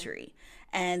their Mm-hmm. history.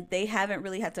 And they haven't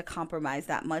really had to compromise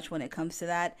that much when it comes to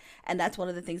that. And that's one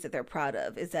of the things that they're proud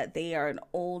of, is that they are an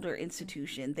older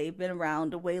institution. They've been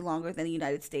around way longer than the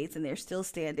United States, and they're still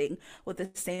standing with the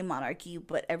same monarchy,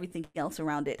 but everything else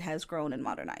around it has grown and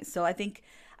modernized. So I think,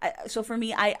 so for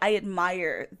me, I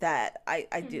admire that. I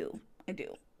Mm-hmm. do. I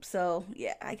do. So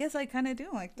yeah, I guess I kind of do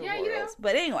like the Yeah, royals.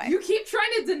 But anyway, you keep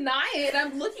trying to deny it.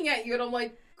 I'm looking at you and I'm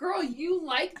like, girl, you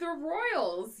like the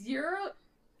royals.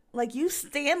 like you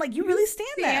stand, like you You really stand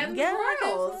them. stand the Yeah, I guess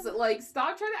royals. so. Like,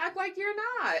 stop trying to act like you're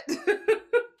not.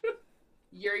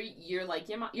 You're like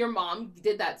your mom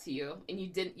did that to you, and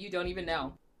you don't even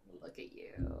know. Look at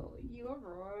you. You a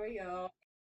royal.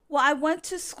 Well, I went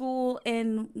to school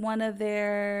in one of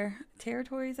their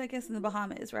territories, I guess, in the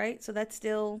Bahamas, right? So that's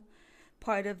still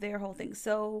part of their whole thing.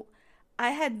 So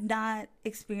I had not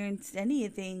experienced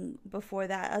anything before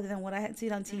that other than what I had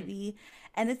seen on Mm. TV.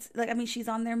 And it's like, I mean, she's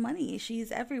on their money.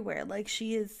 She's everywhere. Like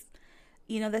she is,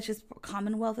 that's just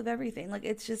commonwealth of everything. Like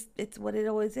it's just, it's what it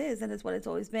always is and it's what it's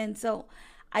always been. So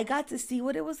I got to see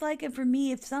what it was like, and for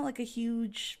me, it's not like a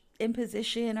huge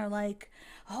imposition or like,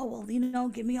 oh well,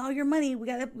 give me all your money. We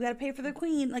gotta pay for the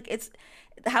queen. Like it's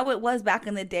how it was back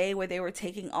in the day where they were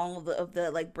taking all of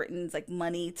the like Britain's like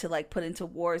money to like put into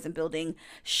wars and building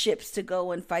ships to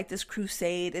go and fight this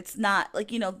crusade. It's not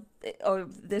like or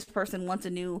this person wants a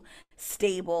new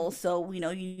stable, so you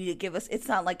need to give us. It's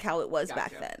not like how it was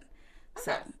back Gotcha. then.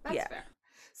 So Okay, that's yeah. fair.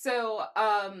 So,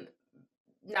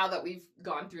 now that we've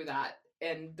gone through that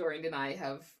and Dorian and I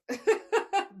have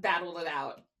battled it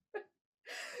out.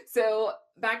 So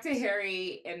back to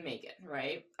Harry and Meghan,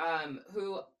 right?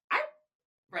 Who I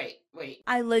right, wait.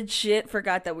 I legit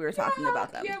forgot that we were talking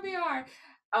about them. Yeah, we are.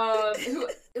 Who,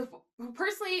 who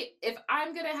personally, if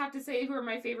I'm gonna have to say who are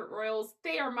my favorite royals,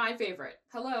 they are my favorite.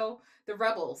 Hello, the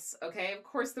rebels. Okay, of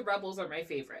course the rebels are my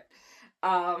favorite.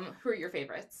 Who are your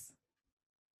favorites?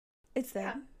 It's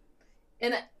Yeah, them.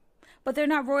 and But they're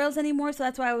not royals anymore, so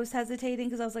that's why I was hesitating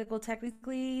because I was like, well,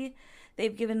 technically,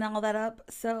 they've given all that up,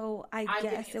 so I I'm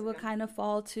giving guess it it to would them. kind of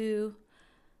fall to.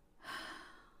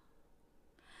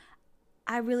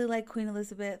 I really like Queen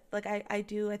Elizabeth. Like I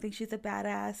do. I think she's a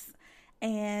badass,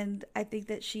 and I think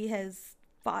that she has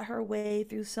fought her way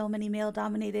through so many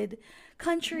male-dominated Mhm.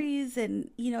 countries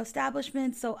and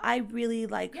establishments. So I really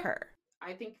like Yeah, her.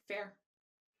 I think fair,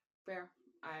 fair.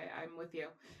 I'm with you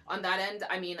on that end.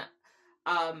 I mean,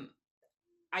 um,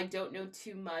 I don't know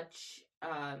too much,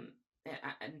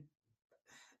 and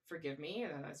forgive me,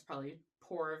 that's probably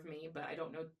poor of me, but I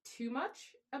don't know too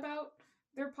much about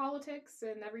their politics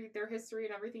and their history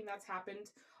and everything that's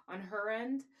happened on her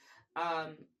end.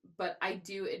 Um, but I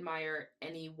do admire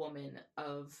any woman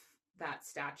of that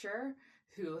stature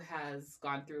who has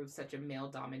gone through such a male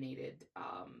dominated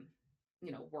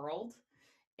world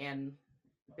and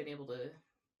been able to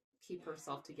keep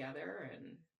herself together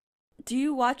and Do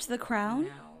you watch The Crown?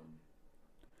 now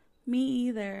Me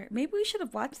either. Maybe we should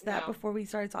have watched that no, before we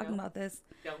started talking no, about this.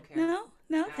 don't care. No?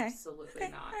 No? Okay. Absolutely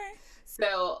Okay. not. All right.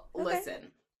 So Okay.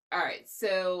 listen. All right.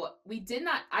 So I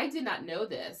did not know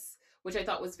this, which I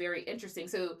thought was very interesting.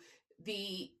 So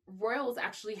the royals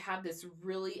actually have this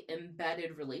really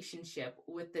embedded relationship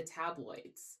with the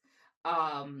tabloids.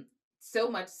 Um, so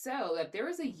much so that there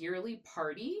is a yearly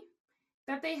party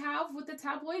that they have with the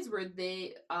tabloids where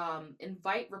they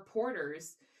invite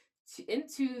reporters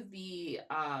into the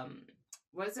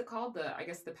what is it called? I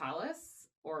guess the palace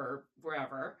or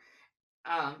wherever.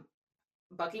 Um,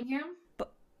 Buckingham?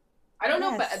 But I don't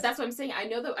know, but yes. that's what I'm saying. I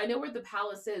know where the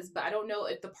palace is, but I don't know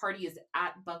if the party is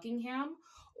at Buckingham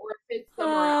or if it's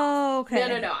somewhere else. Oh, No,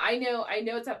 no, okay. no. I know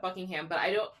it's at Buckingham, but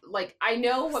I don't like I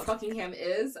know I was what like, Buckingham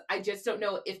is. I just don't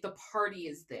know if the party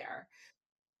is there.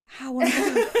 how on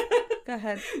earth? Go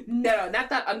ahead. No, not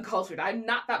that uncultured. I'm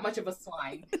not that much of a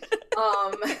swine.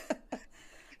 Um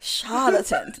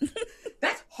Charlatan.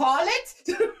 that's harlot.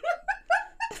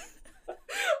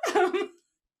 um,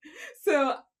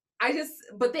 so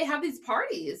but they have these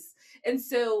parties. And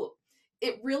so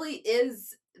it really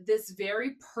is this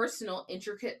very personal,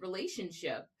 intricate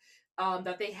relationship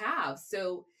that they have.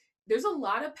 So there's a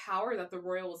lot of power that the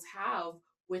royals have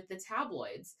with the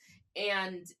tabloids.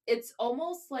 And it's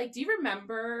almost like, do you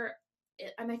remember?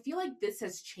 And I feel like this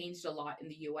has changed a lot in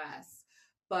the US,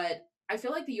 but I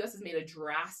feel like the US has made a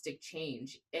drastic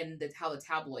change in how the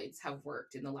tabloids have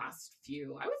worked in the last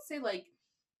few, I would say like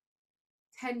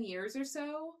 10 years or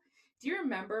so. Do you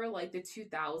remember like the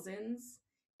 2000s?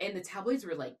 And the tabloids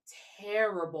were like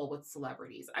terrible with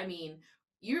celebrities. I mean,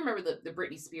 you remember the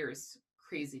Britney Spears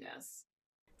craziness.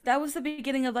 That was the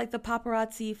beginning of like the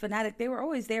paparazzi fanatic. They were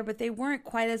always there, but they weren't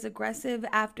quite as aggressive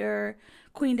after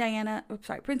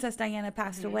Princess Diana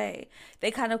passed Hmm. away.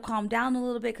 They kind of calmed down a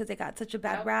little bit because they got such a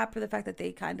bad Yep. rap for the fact that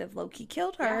they kind of low key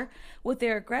killed Yeah. her with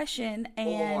their aggression.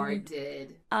 Or And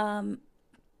did um,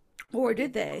 or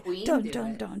did did the they? queen Dun do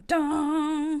dun it? dun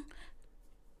dun.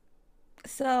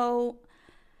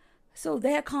 So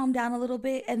they had calmed down a little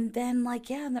bit, and then like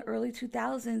yeah, in the early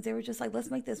 2000s, they were just like,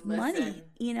 let's make this money, Listen.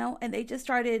 and they just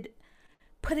started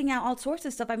putting out all sorts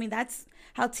of stuff. I mean, that's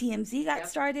how TMZ got Yep.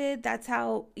 started. That's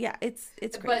how yeah, it's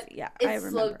crazy. But Yeah, I it's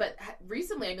slow. remember. But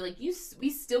recently, I mean, like we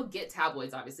still get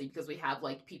tabloids, obviously, because we have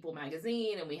like People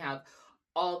Magazine and we have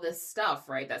all this stuff,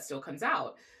 right? That still comes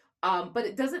out. But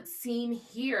it doesn't seem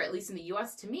here, at least in the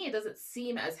US, to me, it doesn't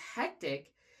seem as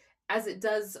hectic as it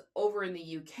does over in the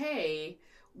UK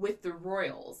with the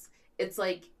royals. It's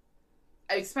like,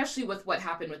 especially with what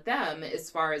happened with them, as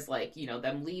far as like,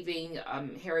 them leaving,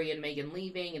 Harry and Meghan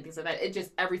leaving and things like that, it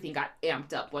just everything got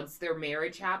amped up once their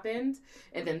marriage happened,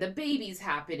 and then the babies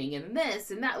happening and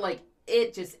this and that. Like,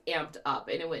 it just amped up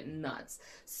and it went nuts.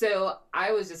 So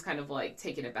I was just kind of like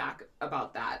taken aback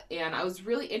about that. And I was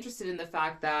really interested in the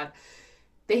fact that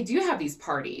they do have these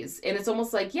parties, and it's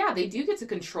almost like, yeah, they do get to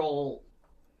control.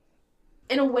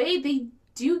 In a way, they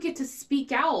do get to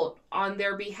speak out on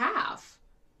their behalf,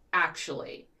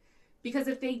 actually. Because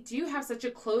if they do have such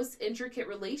a close, intricate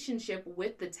relationship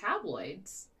with the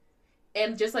tabloids,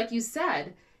 and just like you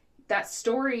said, that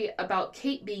story about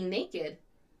Kate being naked,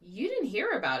 you didn't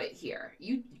hear about it here.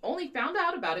 You only found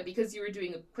out about it because you were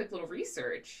doing a quick little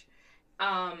research.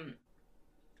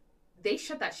 They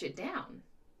shut that shit down,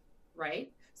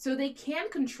 right? So they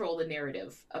can control the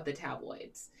narrative of the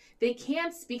tabloids. They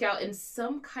can speak out in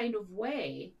some kind of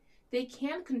way. They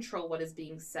can control what is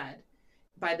being said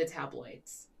by the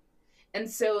tabloids. And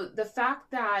so the fact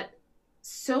that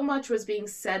so much was being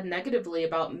said negatively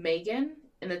about Meghan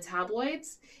in the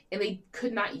tabloids, and they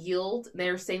could not yield.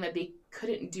 They're saying that they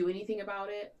couldn't do anything about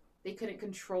it. They couldn't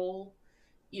control,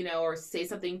 or say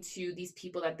something to these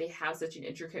people that they have such an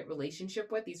intricate relationship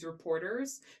with, these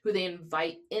reporters who they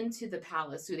invite into the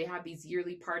palace, who they have these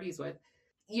yearly parties with.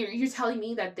 You're telling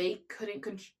me that they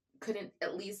couldn't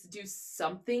at least do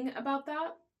something about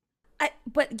that?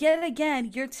 But yet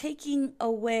again, you're taking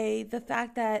away the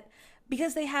fact that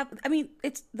because they have, I mean,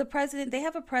 it's the president, they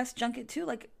have a press junket too.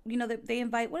 Like, they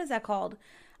invite, what is that called?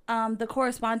 The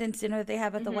correspondence dinner that they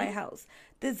have at the White House.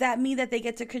 Does that mean that they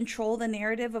get to control the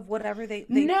narrative of whatever they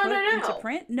put into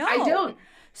print? No, I don't.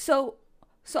 So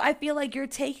I feel like you're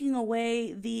taking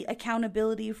away the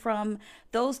accountability from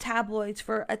those tabloids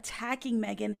for attacking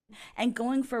Meghan and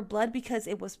going for blood because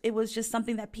it was just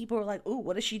something that people were like, "Ooh,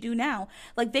 what does she do now?"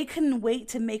 Like they couldn't wait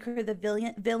to make her the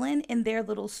villain in their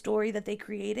little story that they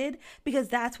created because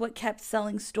that's what kept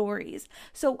selling stories.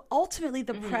 So ultimately,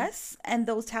 the press and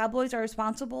those tabloids are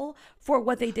responsible for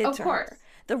what they did to her.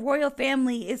 The royal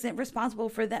family isn't responsible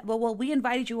for that. Well, we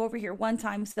invited you over here one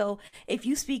time, so if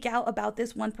you speak out about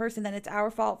this one person, then it's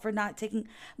our fault for not taking.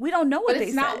 We don't know what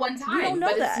they said. But it's not one time. We don't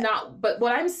know that. It's not. But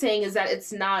what I'm saying is that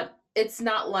it's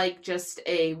not like just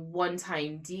a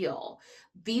one-time deal.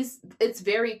 It's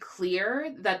very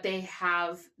clear that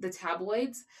the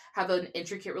tabloids have an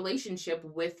intricate relationship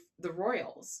with the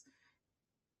royals.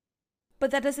 But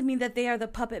that doesn't mean that they are the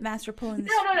puppet master pulling the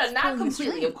No, not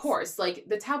completely, of course. Like,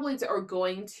 the tabloids are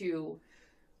going to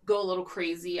go a little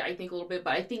crazy, I think, a little bit.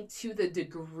 But I think to the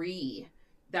degree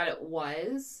that it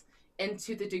was, and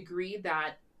to the degree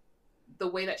that the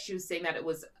way that she was saying that it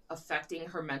was affecting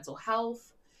her mental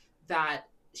health, that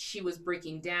she was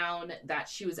breaking down, that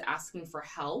she was asking for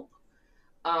help,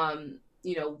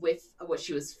 with what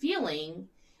she was feeling.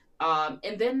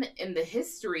 And then in the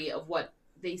history of what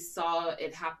they saw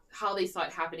how they saw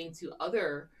it happening to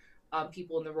other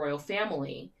people in the royal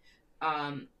family.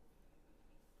 The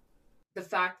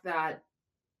fact that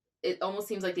it almost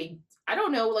seems like I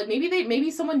don't know, like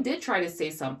maybe someone did try to say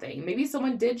something. Maybe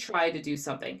someone did try to do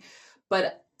something.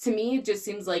 But to me, it just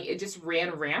seems like it just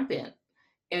ran rampant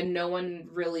and no one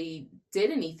really did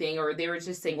anything, or they were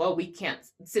just saying, well, we can't,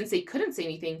 since they couldn't say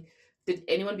anything. Did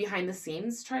anyone behind the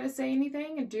scenes try to say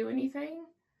anything and do anything?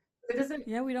 It doesn't.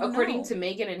 Yeah, we don't. According to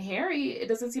Meghan and Harry, it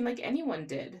doesn't seem like anyone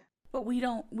did. But we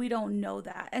don't know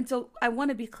that, and so I want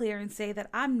to be clear and say that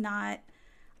I'm not.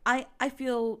 I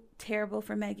feel terrible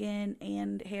for Meghan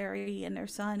and Harry and their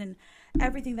son, and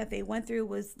everything that they went through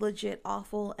was legit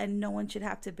awful, and no one should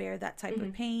have to bear that type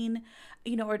of pain,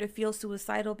 or to feel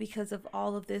suicidal because of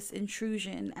all of this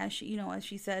intrusion, as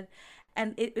she said.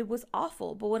 And it was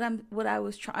awful. But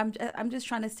I'm just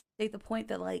trying to state the point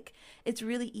that, like, it's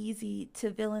really easy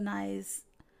to villainize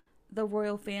the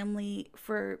royal family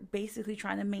for basically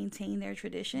trying to maintain their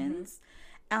traditions,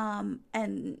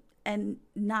 and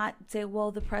not say,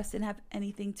 well, the press didn't have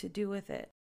anything to do with it.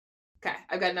 Okay,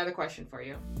 I've got another question for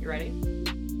you. You ready?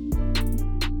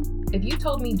 If you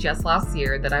told me just last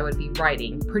year that I would be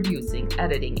writing, producing,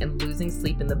 editing, and losing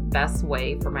sleep in the best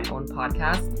way for my own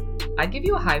podcast, I'd give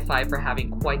you a high five for having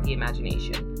quite the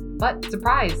imagination. But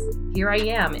surprise, here I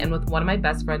am, and with one of my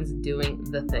best friends doing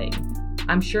the thing.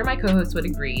 I'm sure my co-hosts would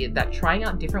agree that trying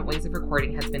out different ways of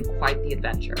recording has been quite the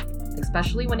adventure,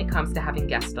 especially when it comes to having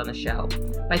guests on the show.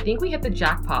 But I think we hit the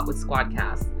jackpot with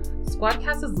Squadcast.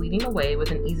 Squadcast is leading the way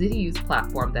with an easy-to-use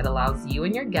platform that allows you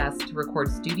and your guests to record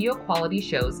studio-quality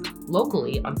shows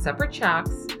locally on separate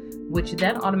tracks, which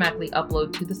then automatically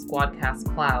upload to the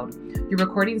Squadcast cloud. Your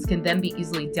recordings can then be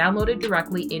easily downloaded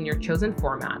directly in your chosen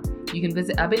format. You can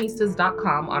visit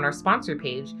ebenistas.com on our sponsor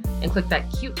page and click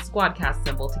that cute Squadcast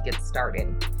symbol to get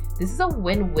started. This is a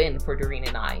win-win for Doreen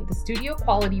and I. The studio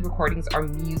quality recordings are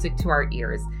music to our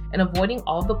ears, and avoiding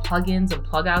all the plugins and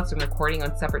plugouts and recording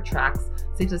on separate tracks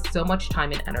saves us so much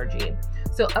time and energy.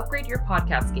 So upgrade your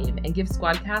podcast game and give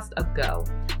Squadcast a go.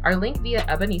 Our link via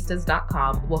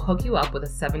ebonistas.com will hook you up with a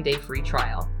 7-day free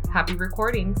trial. Happy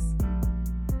recordings!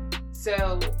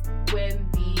 So when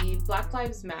the Black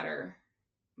Lives Matter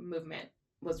movement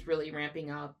was really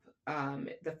ramping up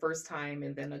the first time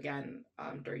and then again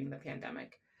during the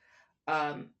pandemic,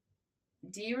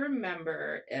 do you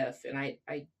remember if, and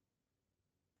I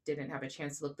didn't have a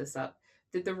chance to look this up,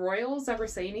 did the Royals ever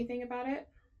say anything about it?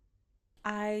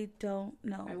 I don't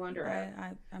know. I wonder.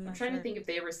 I'm I'm not trying to sure. think if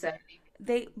they ever said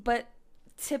anything. But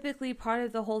typically part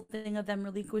of the whole thing of them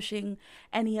relinquishing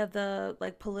any of the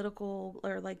like political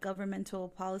or like governmental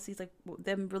policies, like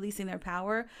them releasing their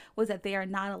power, was that they are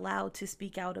not allowed to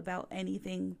speak out about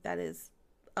anything that is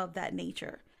of that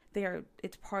nature.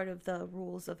 It's part of the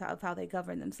rules of how they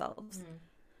govern themselves. Hmm.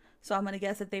 So I'm gonna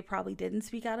guess that they probably didn't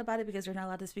speak out about it because they're not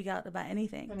allowed to speak out about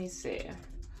anything. Let me see.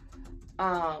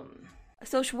 Um,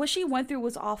 So what she went through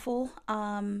was awful.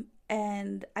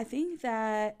 And I think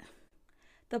that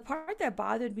the part that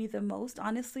bothered me the most,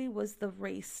 honestly, was the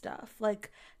race stuff.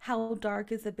 Like, how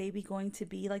dark is the baby going to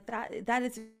be? Like that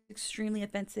is extremely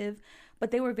offensive. But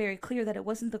they were very clear that it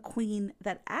wasn't the queen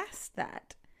that asked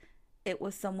that. It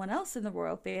was someone else in the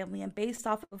royal family, and based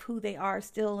off of who they are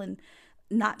still and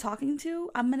not talking to,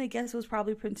 I'm gonna guess it was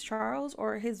probably Prince Charles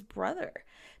or his brother,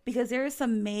 because there is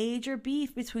some major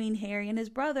beef between Harry and his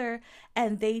brother,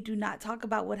 and they do not talk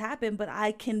about what happened. But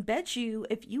I can bet you,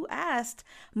 if you asked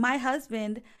my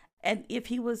husband, and if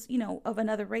he was, of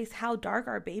another race, how dark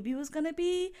our baby was gonna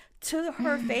be, to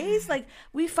her face, like,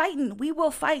 we fighting, we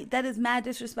will fight. That is mad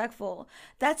disrespectful.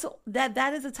 That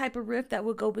is a type of rift that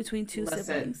would go between two listen,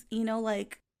 siblings.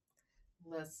 Like,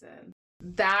 listen.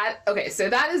 That, okay,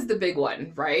 so that is the big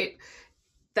one, right?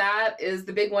 That is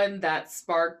the big one that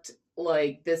sparked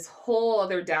like this whole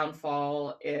other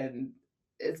downfall, and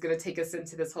it's going to take us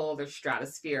into this whole other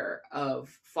stratosphere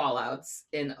of fallouts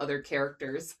in other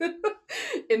characters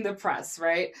in the press,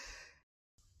 right?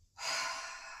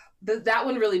 That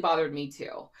one really bothered me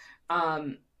too.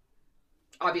 Um,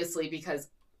 Obviously, because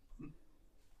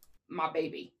my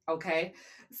baby, okay?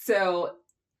 So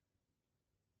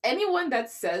anyone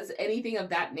that says anything of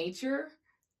that nature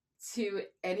to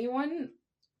anyone,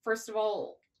 first of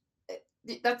all,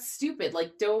 that's stupid.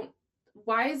 Like, don't,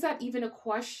 why is that even a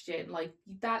question? Like,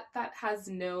 that has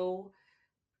no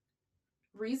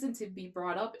reason to be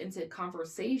brought up into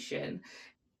conversation.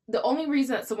 The only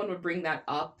reason that someone would bring that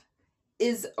up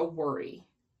is a worry.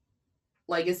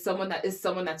 Like, is someone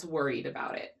that's worried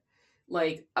about it.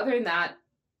 Like, other than that,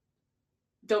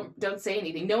 don't say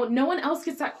anything. No one else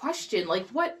gets that question. Like,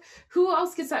 who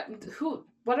else gets that?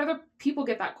 What other people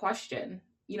get that question?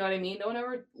 You know what I mean? No one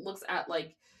ever looks at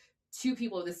like two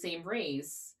people of the same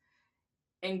race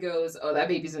and goes, "Oh, that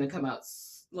baby's gonna come out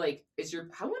like, I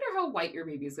wonder how white your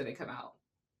baby is gonna come out."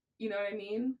 You know what I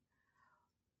mean?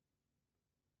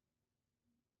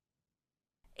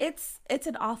 it's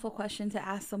an awful question to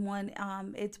ask someone.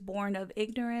 It's born of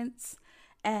ignorance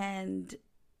and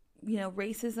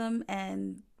racism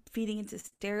and feeding into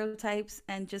stereotypes,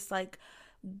 and just like,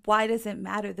 why does it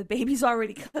matter? The baby's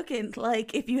already cooking.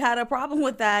 Like, if you had a problem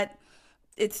with that,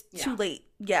 it's too Yeah. late.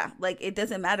 Yeah, like, it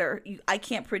doesn't matter. I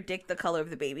can't predict the color of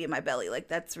the baby in my belly. Like,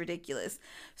 that's ridiculous.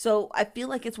 So I feel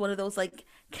like it's one of those, like,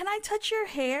 can I touch your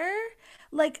hair?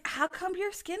 Like, how come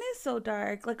your skin is so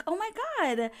dark? Like, oh my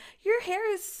God, your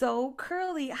hair is so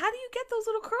curly. How do you get those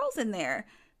little curls in there?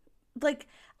 Like,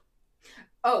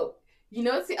 Oh, you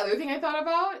know what's the other thing I thought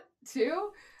about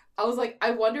too? I was like,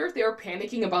 I wonder if they were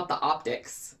panicking about the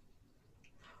optics.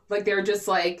 Like, they're just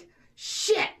like,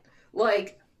 shit.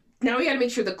 Like, now we got to make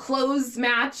sure the clothes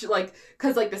match. Like,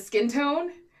 cause like the skin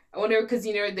tone. I wonder, because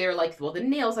they're like, well, the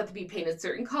nails have to be painted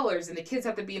certain colors, and the kids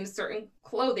have to be in certain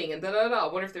clothing, and da da da.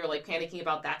 I wonder if they're like panicking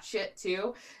about that shit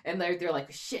too. And they're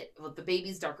like, shit, well, the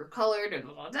baby's darker colored, and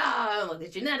blah, blah, blah, like the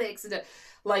genetics, and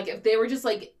like, if they were just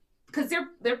like, because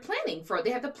they're planning for it,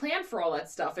 they have to plan for all that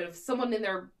stuff. And if someone in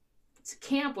their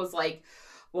camp was like,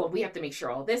 well, we have to make sure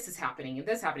all this is happening and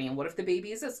this happening, and what if the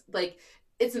baby is this? Like,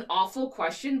 it's an awful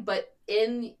question, but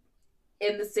in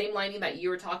the same lining that you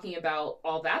were talking about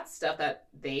all that stuff, that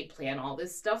they plan all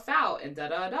this stuff out and da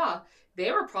da da,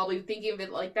 they were probably thinking of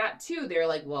it like that too. They're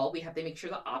like, well, we have to make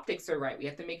sure the optics are right, we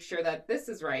have to make sure that this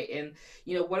is right, and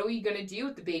what are we going to do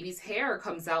if the baby's hair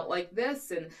comes out like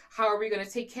this, and how are we going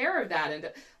to take care of that?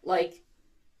 And like,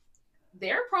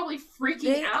 they're probably freaking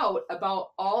they out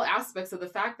about all aspects of the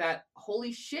fact that,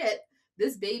 holy shit,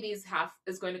 this baby's half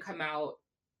is going to come out,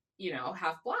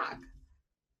 half black,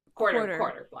 quarter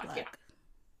quarter black. Yeah. black.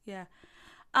 Yeah.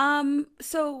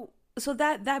 So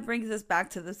that brings us back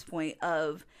to this point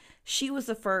of, she was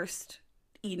the first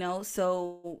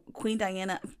So Queen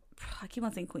Diana, I keep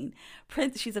on saying queen.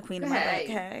 Prince, she's a queen in my book. Hey,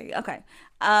 Hey, okay.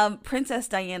 Princess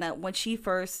Diana, when she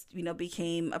first,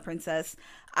 became a princess,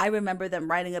 I remember them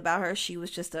writing about her. She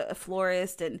was just a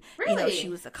florist, and she really?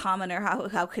 was a commoner.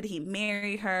 How could he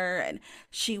marry her? And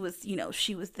she was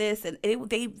this, and they Oh,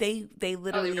 they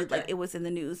literally, ripped like, her. it was in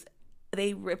the news.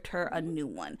 They ripped her a Mhm. new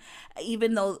one,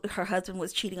 even though her husband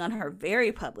was cheating on her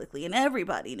very publicly and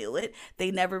everybody knew it.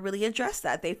 They never really addressed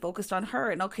that. They focused on her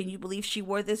and, oh, can you believe she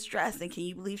wore this dress, and can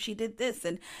you believe she did this,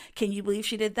 and can you believe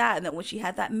she did that, and that when she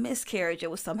had that miscarriage, it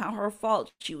was somehow her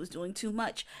fault, she was doing too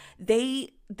much. They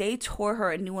tore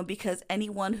her a new one, because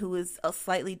anyone who is a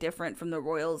slightly different from the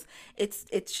royals, it's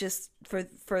just for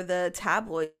the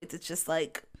tabloids, it's just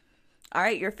like, all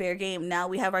right, you're fair game. Now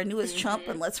we have our newest chump,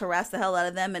 and Mhm. let's harass the hell out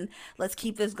of them, and let's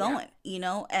keep this Yeah. going.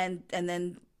 And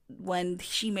then when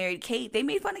she married Kate, they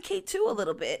made fun of Kate too a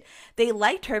little bit. They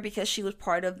liked her because she was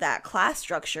part of that class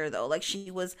structure, though. Like,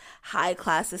 she was high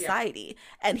class Yeah. society,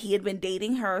 and he had been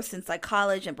dating her since like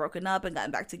college, and broken up and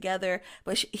gotten back together.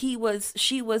 But she was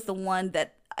the one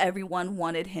that everyone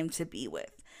wanted him to be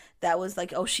with. That was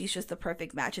like, oh, she's just the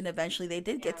perfect match, and eventually they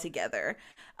did get Yeah. together.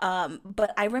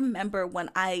 But I remember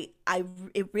when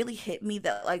it really hit me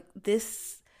that, like,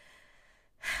 this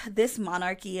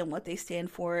monarchy and what they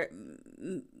stand for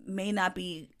may not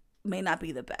be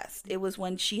the best. It was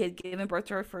when she had given birth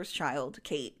to her first child,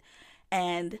 Kate,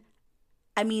 and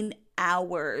I mean,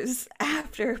 hours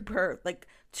after birth, like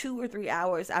 2 or 3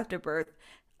 hours after birth,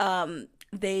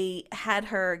 they had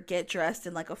her get dressed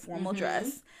in like a formal Mhm.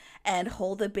 dress and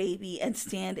hold the baby and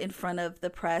stand in front of the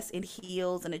press in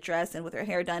heels and a dress and with her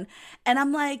hair done. And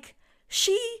I'm like,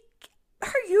 she,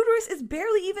 her uterus is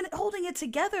barely even holding it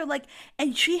together. Like,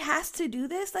 and she has to do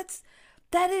this.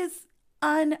 That is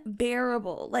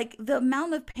unbearable. Like, the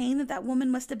amount of pain that that woman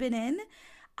must have been in,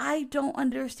 I don't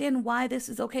understand why this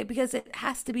is okay, because it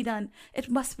has to be done. It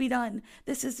must be done.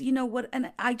 This is, what,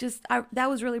 and that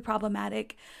was really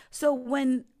problematic. So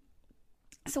when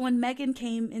Meghan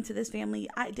came into this family,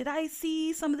 I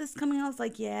see some of this coming. I was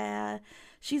like, yeah,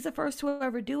 she's the first to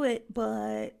ever do it,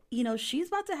 but she's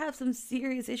about to have some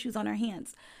serious issues on her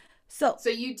hands. So So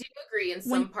you do agree in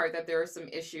when, some part that there are some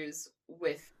issues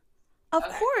with. of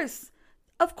Okay. course,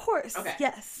 of course, Okay.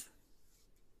 yes.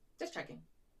 Just checking.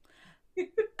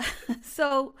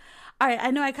 So, all right,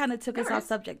 I know I kind of took No us off worries.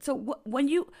 subject. So when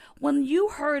you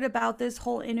heard about this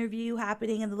whole interview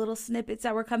happening and the little snippets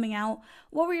that were coming out,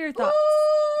 what were your thoughts?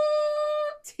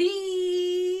 Ooh,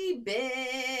 T,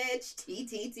 bitch. T,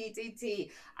 T, T, T,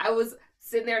 T. I was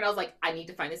sitting there and I was like, I need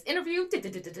to find this interview. Da, da,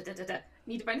 da, da, da, da, da.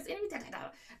 Need to find this interview. Da, da, da.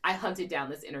 I hunted down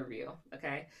this interview.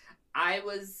 Okay. I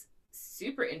was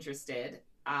super interested.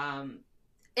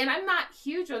 And I'm not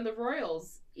huge on the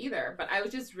Royals either, but I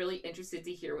was just really interested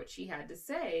to hear what she had to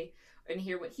say and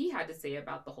hear what he had to say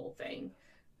about the whole thing.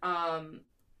 Um,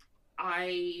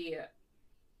 I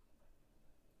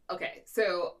Okay,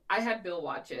 so I had Bill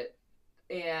watch it,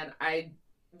 and I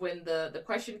when the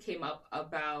question came up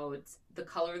about the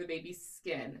color of the baby's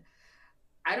skin,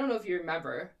 I don't know if you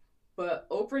remember, but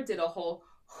Oprah did a whole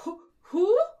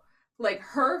who like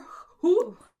her who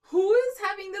Ooh, who is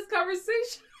having this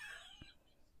conversation?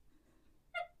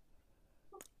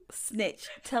 snitch.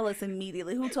 Tell us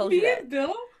immediately. Who told you Me that? and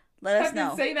Bill Let us have been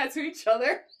know. saying that to each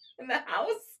other in the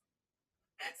house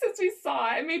since we saw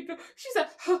it. I made Bill. She said,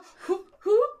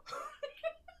 who?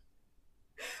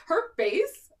 Her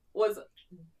face was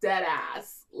dead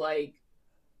ass. Like,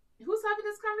 who's having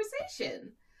this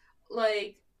conversation?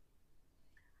 Like,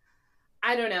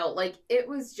 I don't know. Like, it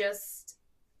was just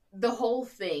the whole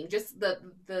thing, just the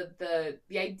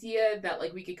idea that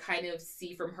like we could kind of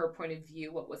see from her point of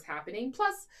view what was happening.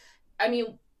 Plus, I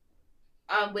mean,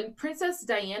 when Princess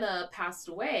Diana passed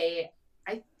away,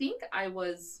 I think I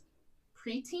was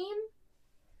preteen,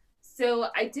 so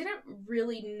I didn't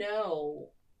really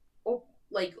know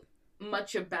like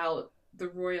much about the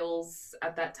royals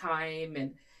at that time,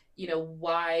 and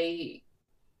why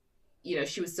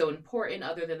she was so important,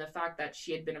 other than the fact that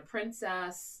she had been a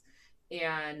princess,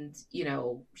 and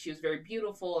she was very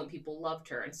beautiful and people loved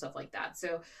her and stuff like that.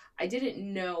 So I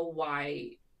didn't know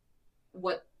why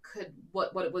what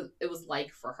it was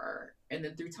like for her. And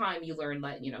then through time you learn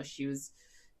that she was,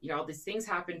 all these things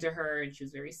happened to her and she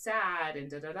was very sad and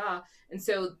da da da. And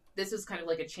so this was kind of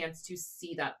like a chance to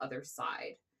see that other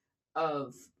side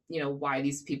of why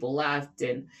these people left,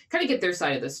 and kind of get their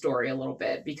side of the story a little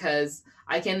bit, because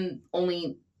I can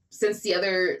only, since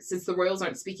the royals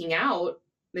aren't speaking out,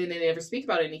 they never speak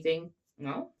about anything.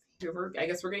 Well, I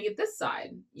guess we're gonna get this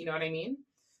side, you know what I mean?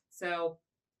 So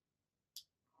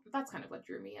that's kind of what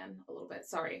drew me in a little bit.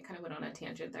 Sorry, I kind of went on a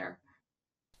tangent there.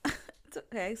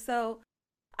 Okay, so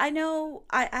I know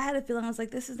I had a feeling I was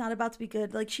like, this is not about to be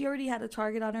good. Like she already had a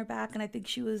target on her back, and I think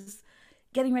she was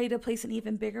getting ready to place an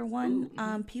even bigger one. Ooh,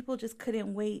 mm-hmm, People just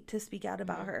couldn't wait to speak out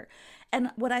about mm-hmm, her.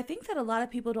 And what I think that a lot of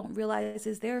people don't realize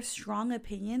is there are strong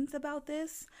opinions about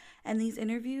this and these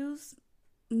interviews.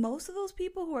 Most of those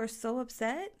people who are so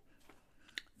upset,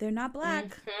 they're not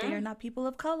black. They mm-hmm. are not people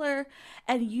of color.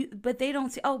 But they don't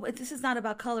see, oh, but this is not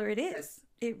about color. It It is. is.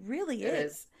 It really It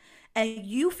is. is. And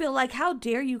you feel like, how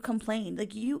dare you complain?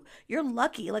 Like you're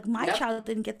lucky. Like my Yep. child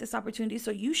didn't get this opportunity,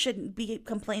 so you shouldn't be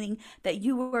complaining that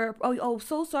you were, oh,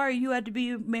 so sorry you had to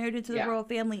be married into the Yeah. royal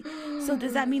family. So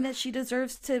does that mean that she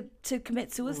deserves to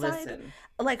commit suicide? Listen.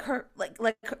 Like her, like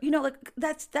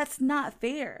that's not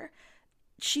fair.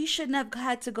 She shouldn't have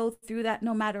had to go through that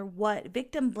no matter what.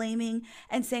 Victim blaming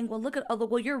and saying, well, look at, oh,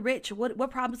 well, you're rich. What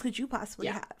problems could you possibly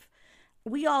Yeah. have?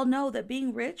 We all know that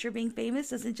being rich or being famous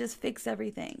doesn't just fix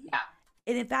everything. Yeah.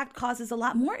 It, in fact, causes a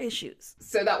lot more issues.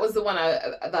 So that was the one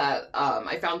that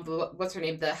I found. What's her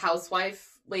name? The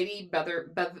housewife lady,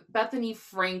 Bethany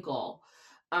Frankel.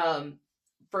 Um,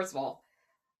 First of all,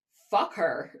 fuck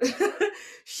her.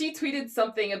 She tweeted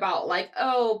something about like,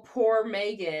 oh, poor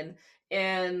Meghan.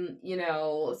 And,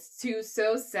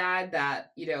 so sad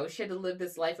that, she had to live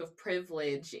this life of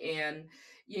privilege. And,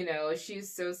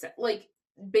 she's so sad. Like,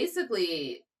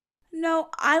 basically, No,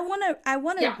 I wanna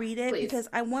yeah, read it please. because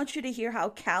I want you to hear how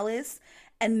callous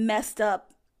and messed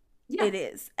up Yeah, it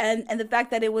is. And the fact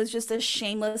that it was just a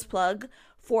shameless plug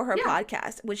for her yeah.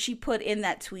 podcast, which she put in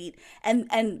that tweet.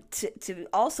 And to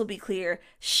also be clear,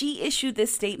 she issued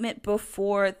this statement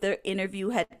before the interview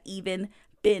had even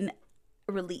been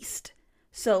released.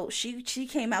 So she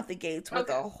came out the gates with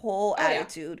Okay. a whole Oh, yeah.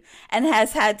 attitude and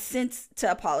has had since to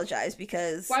apologize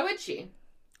because Why would she?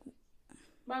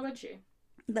 Why would she?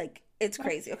 like it's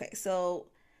crazy. Okay, so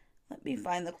let me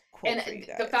find the quote for you And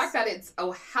the fact guys. that it's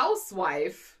a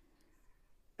housewife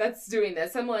that's doing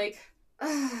this, I'm like,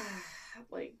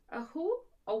 like a who?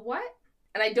 A what?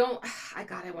 And I don't. I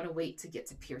want to wait to get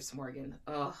to Pierce Morgan.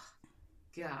 Oh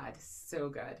God, so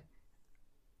good.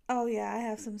 Oh yeah, I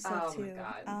have some Oh stuff my too.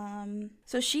 God.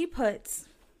 So she puts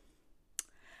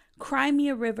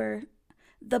Crimea River,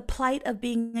 the plight of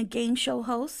being a game show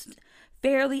host,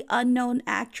 fairly unknown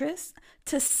actress,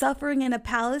 to suffering in a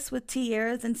palace with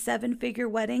tiaras and seven-figure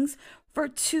weddings for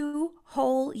 2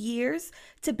 whole years,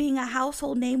 to being a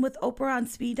household name with Oprah on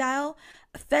speed dial,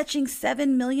 fetching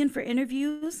 7 million for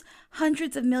interviews,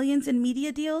 hundreds of millions in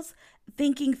media deals,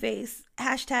 thinking face,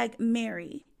 hashtag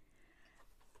Mary.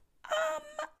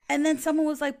 And then someone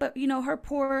was like, but her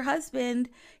poor husband,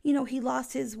 he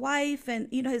lost his wife and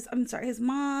his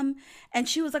mom. And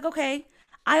she was like, okay,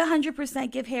 I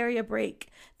 100% give Harry a break.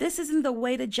 This isn't the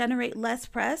way to generate less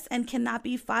press and cannot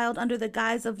be filed under the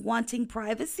guise of wanting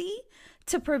privacy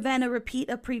to prevent a repeat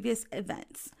of previous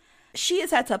events. She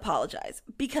has had to apologize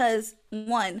because,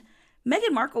 one,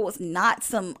 Meghan Markle was not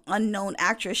some unknown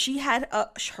actress. She had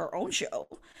her own show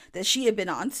that she had been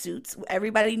on, Suits.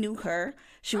 Everybody knew her.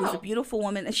 She was a Oh, beautiful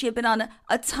woman, and she had been on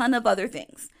a ton of other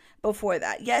things before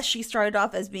that. Yes, she started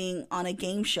off as being on a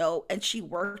game show, and she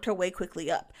worked her way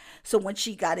quickly up. So when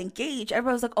she got engaged,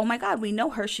 everybody was like, oh my God, we know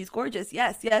her. She's gorgeous.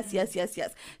 Yes, yes, yes, yes,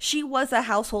 yes. She was a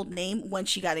household name when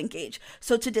she got engaged.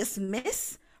 So to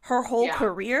dismiss her whole yeah.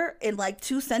 career in like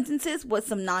 2 sentences was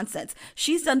some nonsense.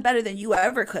 She's done better than you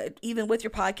ever could, even with your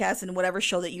podcast and whatever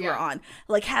show that you were Yeah. on.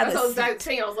 Like, have That's a what I was seat.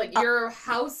 saying. I was like, you're a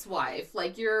housewife.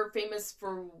 Like, you're famous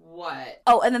for what?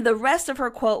 Oh, and then the rest of her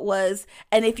quote was,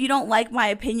 and if you don't like my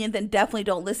opinion, then definitely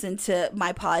don't listen to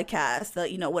my podcast,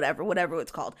 whatever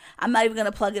it's called. I'm not even going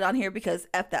to plug it on here because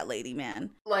F that lady,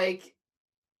 man. Like,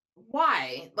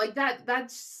 why? Like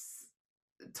that's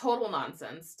total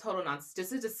nonsense. Total nonsense.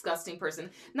 Just a disgusting person.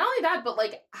 Not only that, but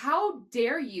like, how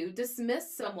dare you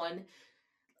dismiss someone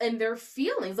and their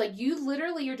feelings? Like, you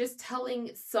literally are just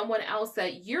telling someone else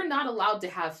that you're not allowed to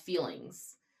have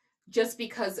feelings just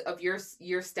because of your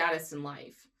status in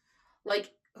life. Like,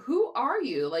 who are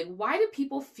you? Like, why do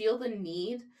people feel the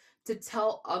need to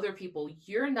tell other people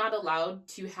you're not allowed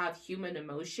to have human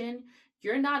emotion?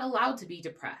 You're not allowed to be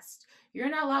depressed. You're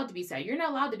not allowed to be sad. You're not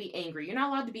allowed to be angry. You're not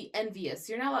allowed to be envious.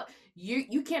 You're not allowed,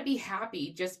 you can't be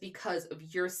happy just because of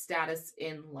your status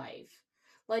in life.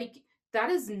 Like, that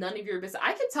is none of your business.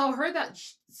 I could tell her that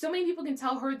so many people can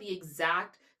tell her the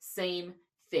exact same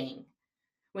thing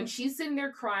when she's sitting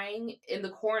there crying in the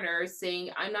corner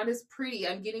saying, I'm not as pretty,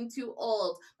 I'm getting too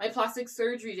old, my plastic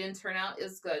surgery didn't turn out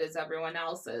as good as everyone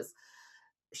else's.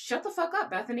 Shut the fuck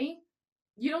up, Bethany.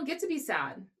 You don't get to be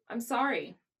sad. I'm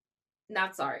sorry.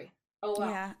 Not sorry. Oh well.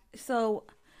 Yeah. So,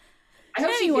 I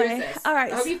hope she hears anyway, this. all I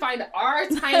right. hope you find our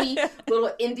tiny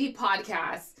little indie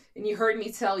podcast And you heard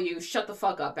me tell you, shut the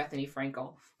fuck up, Bethany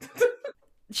Frankel.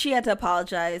 She had to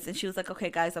apologize, and she was like, okay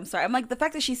guys, I'm sorry. I'm like, the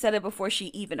fact that she said it before she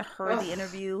even heard the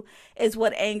interview is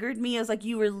what angered me. I was like,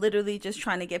 you were literally just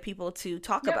trying to get people to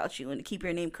talk about you and to keep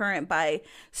your name current by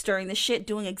stirring the shit,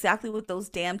 doing exactly what those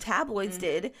damn tabloids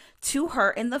did to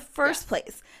her in the first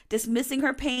place, dismissing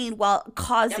her pain while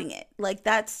causing it. Like,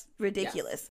 that's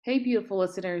ridiculous. Hey beautiful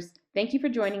listeners, thank you for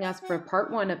joining us for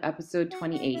part 1 of episode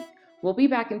 28. We'll be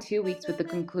back in 2 weeks with the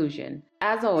conclusion.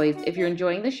 As always, if you're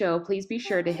enjoying the show, please be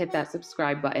sure to hit that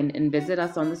subscribe button and visit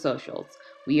us on the socials.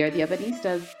 We are the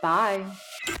Ebenistas. Bye.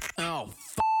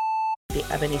 The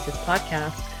Ebenistas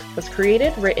podcast was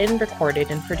created, written,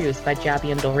 recorded, and produced by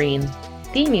Jabby and Doreen.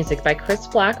 Theme music by Chris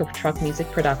Black of Truck Music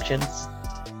Productions.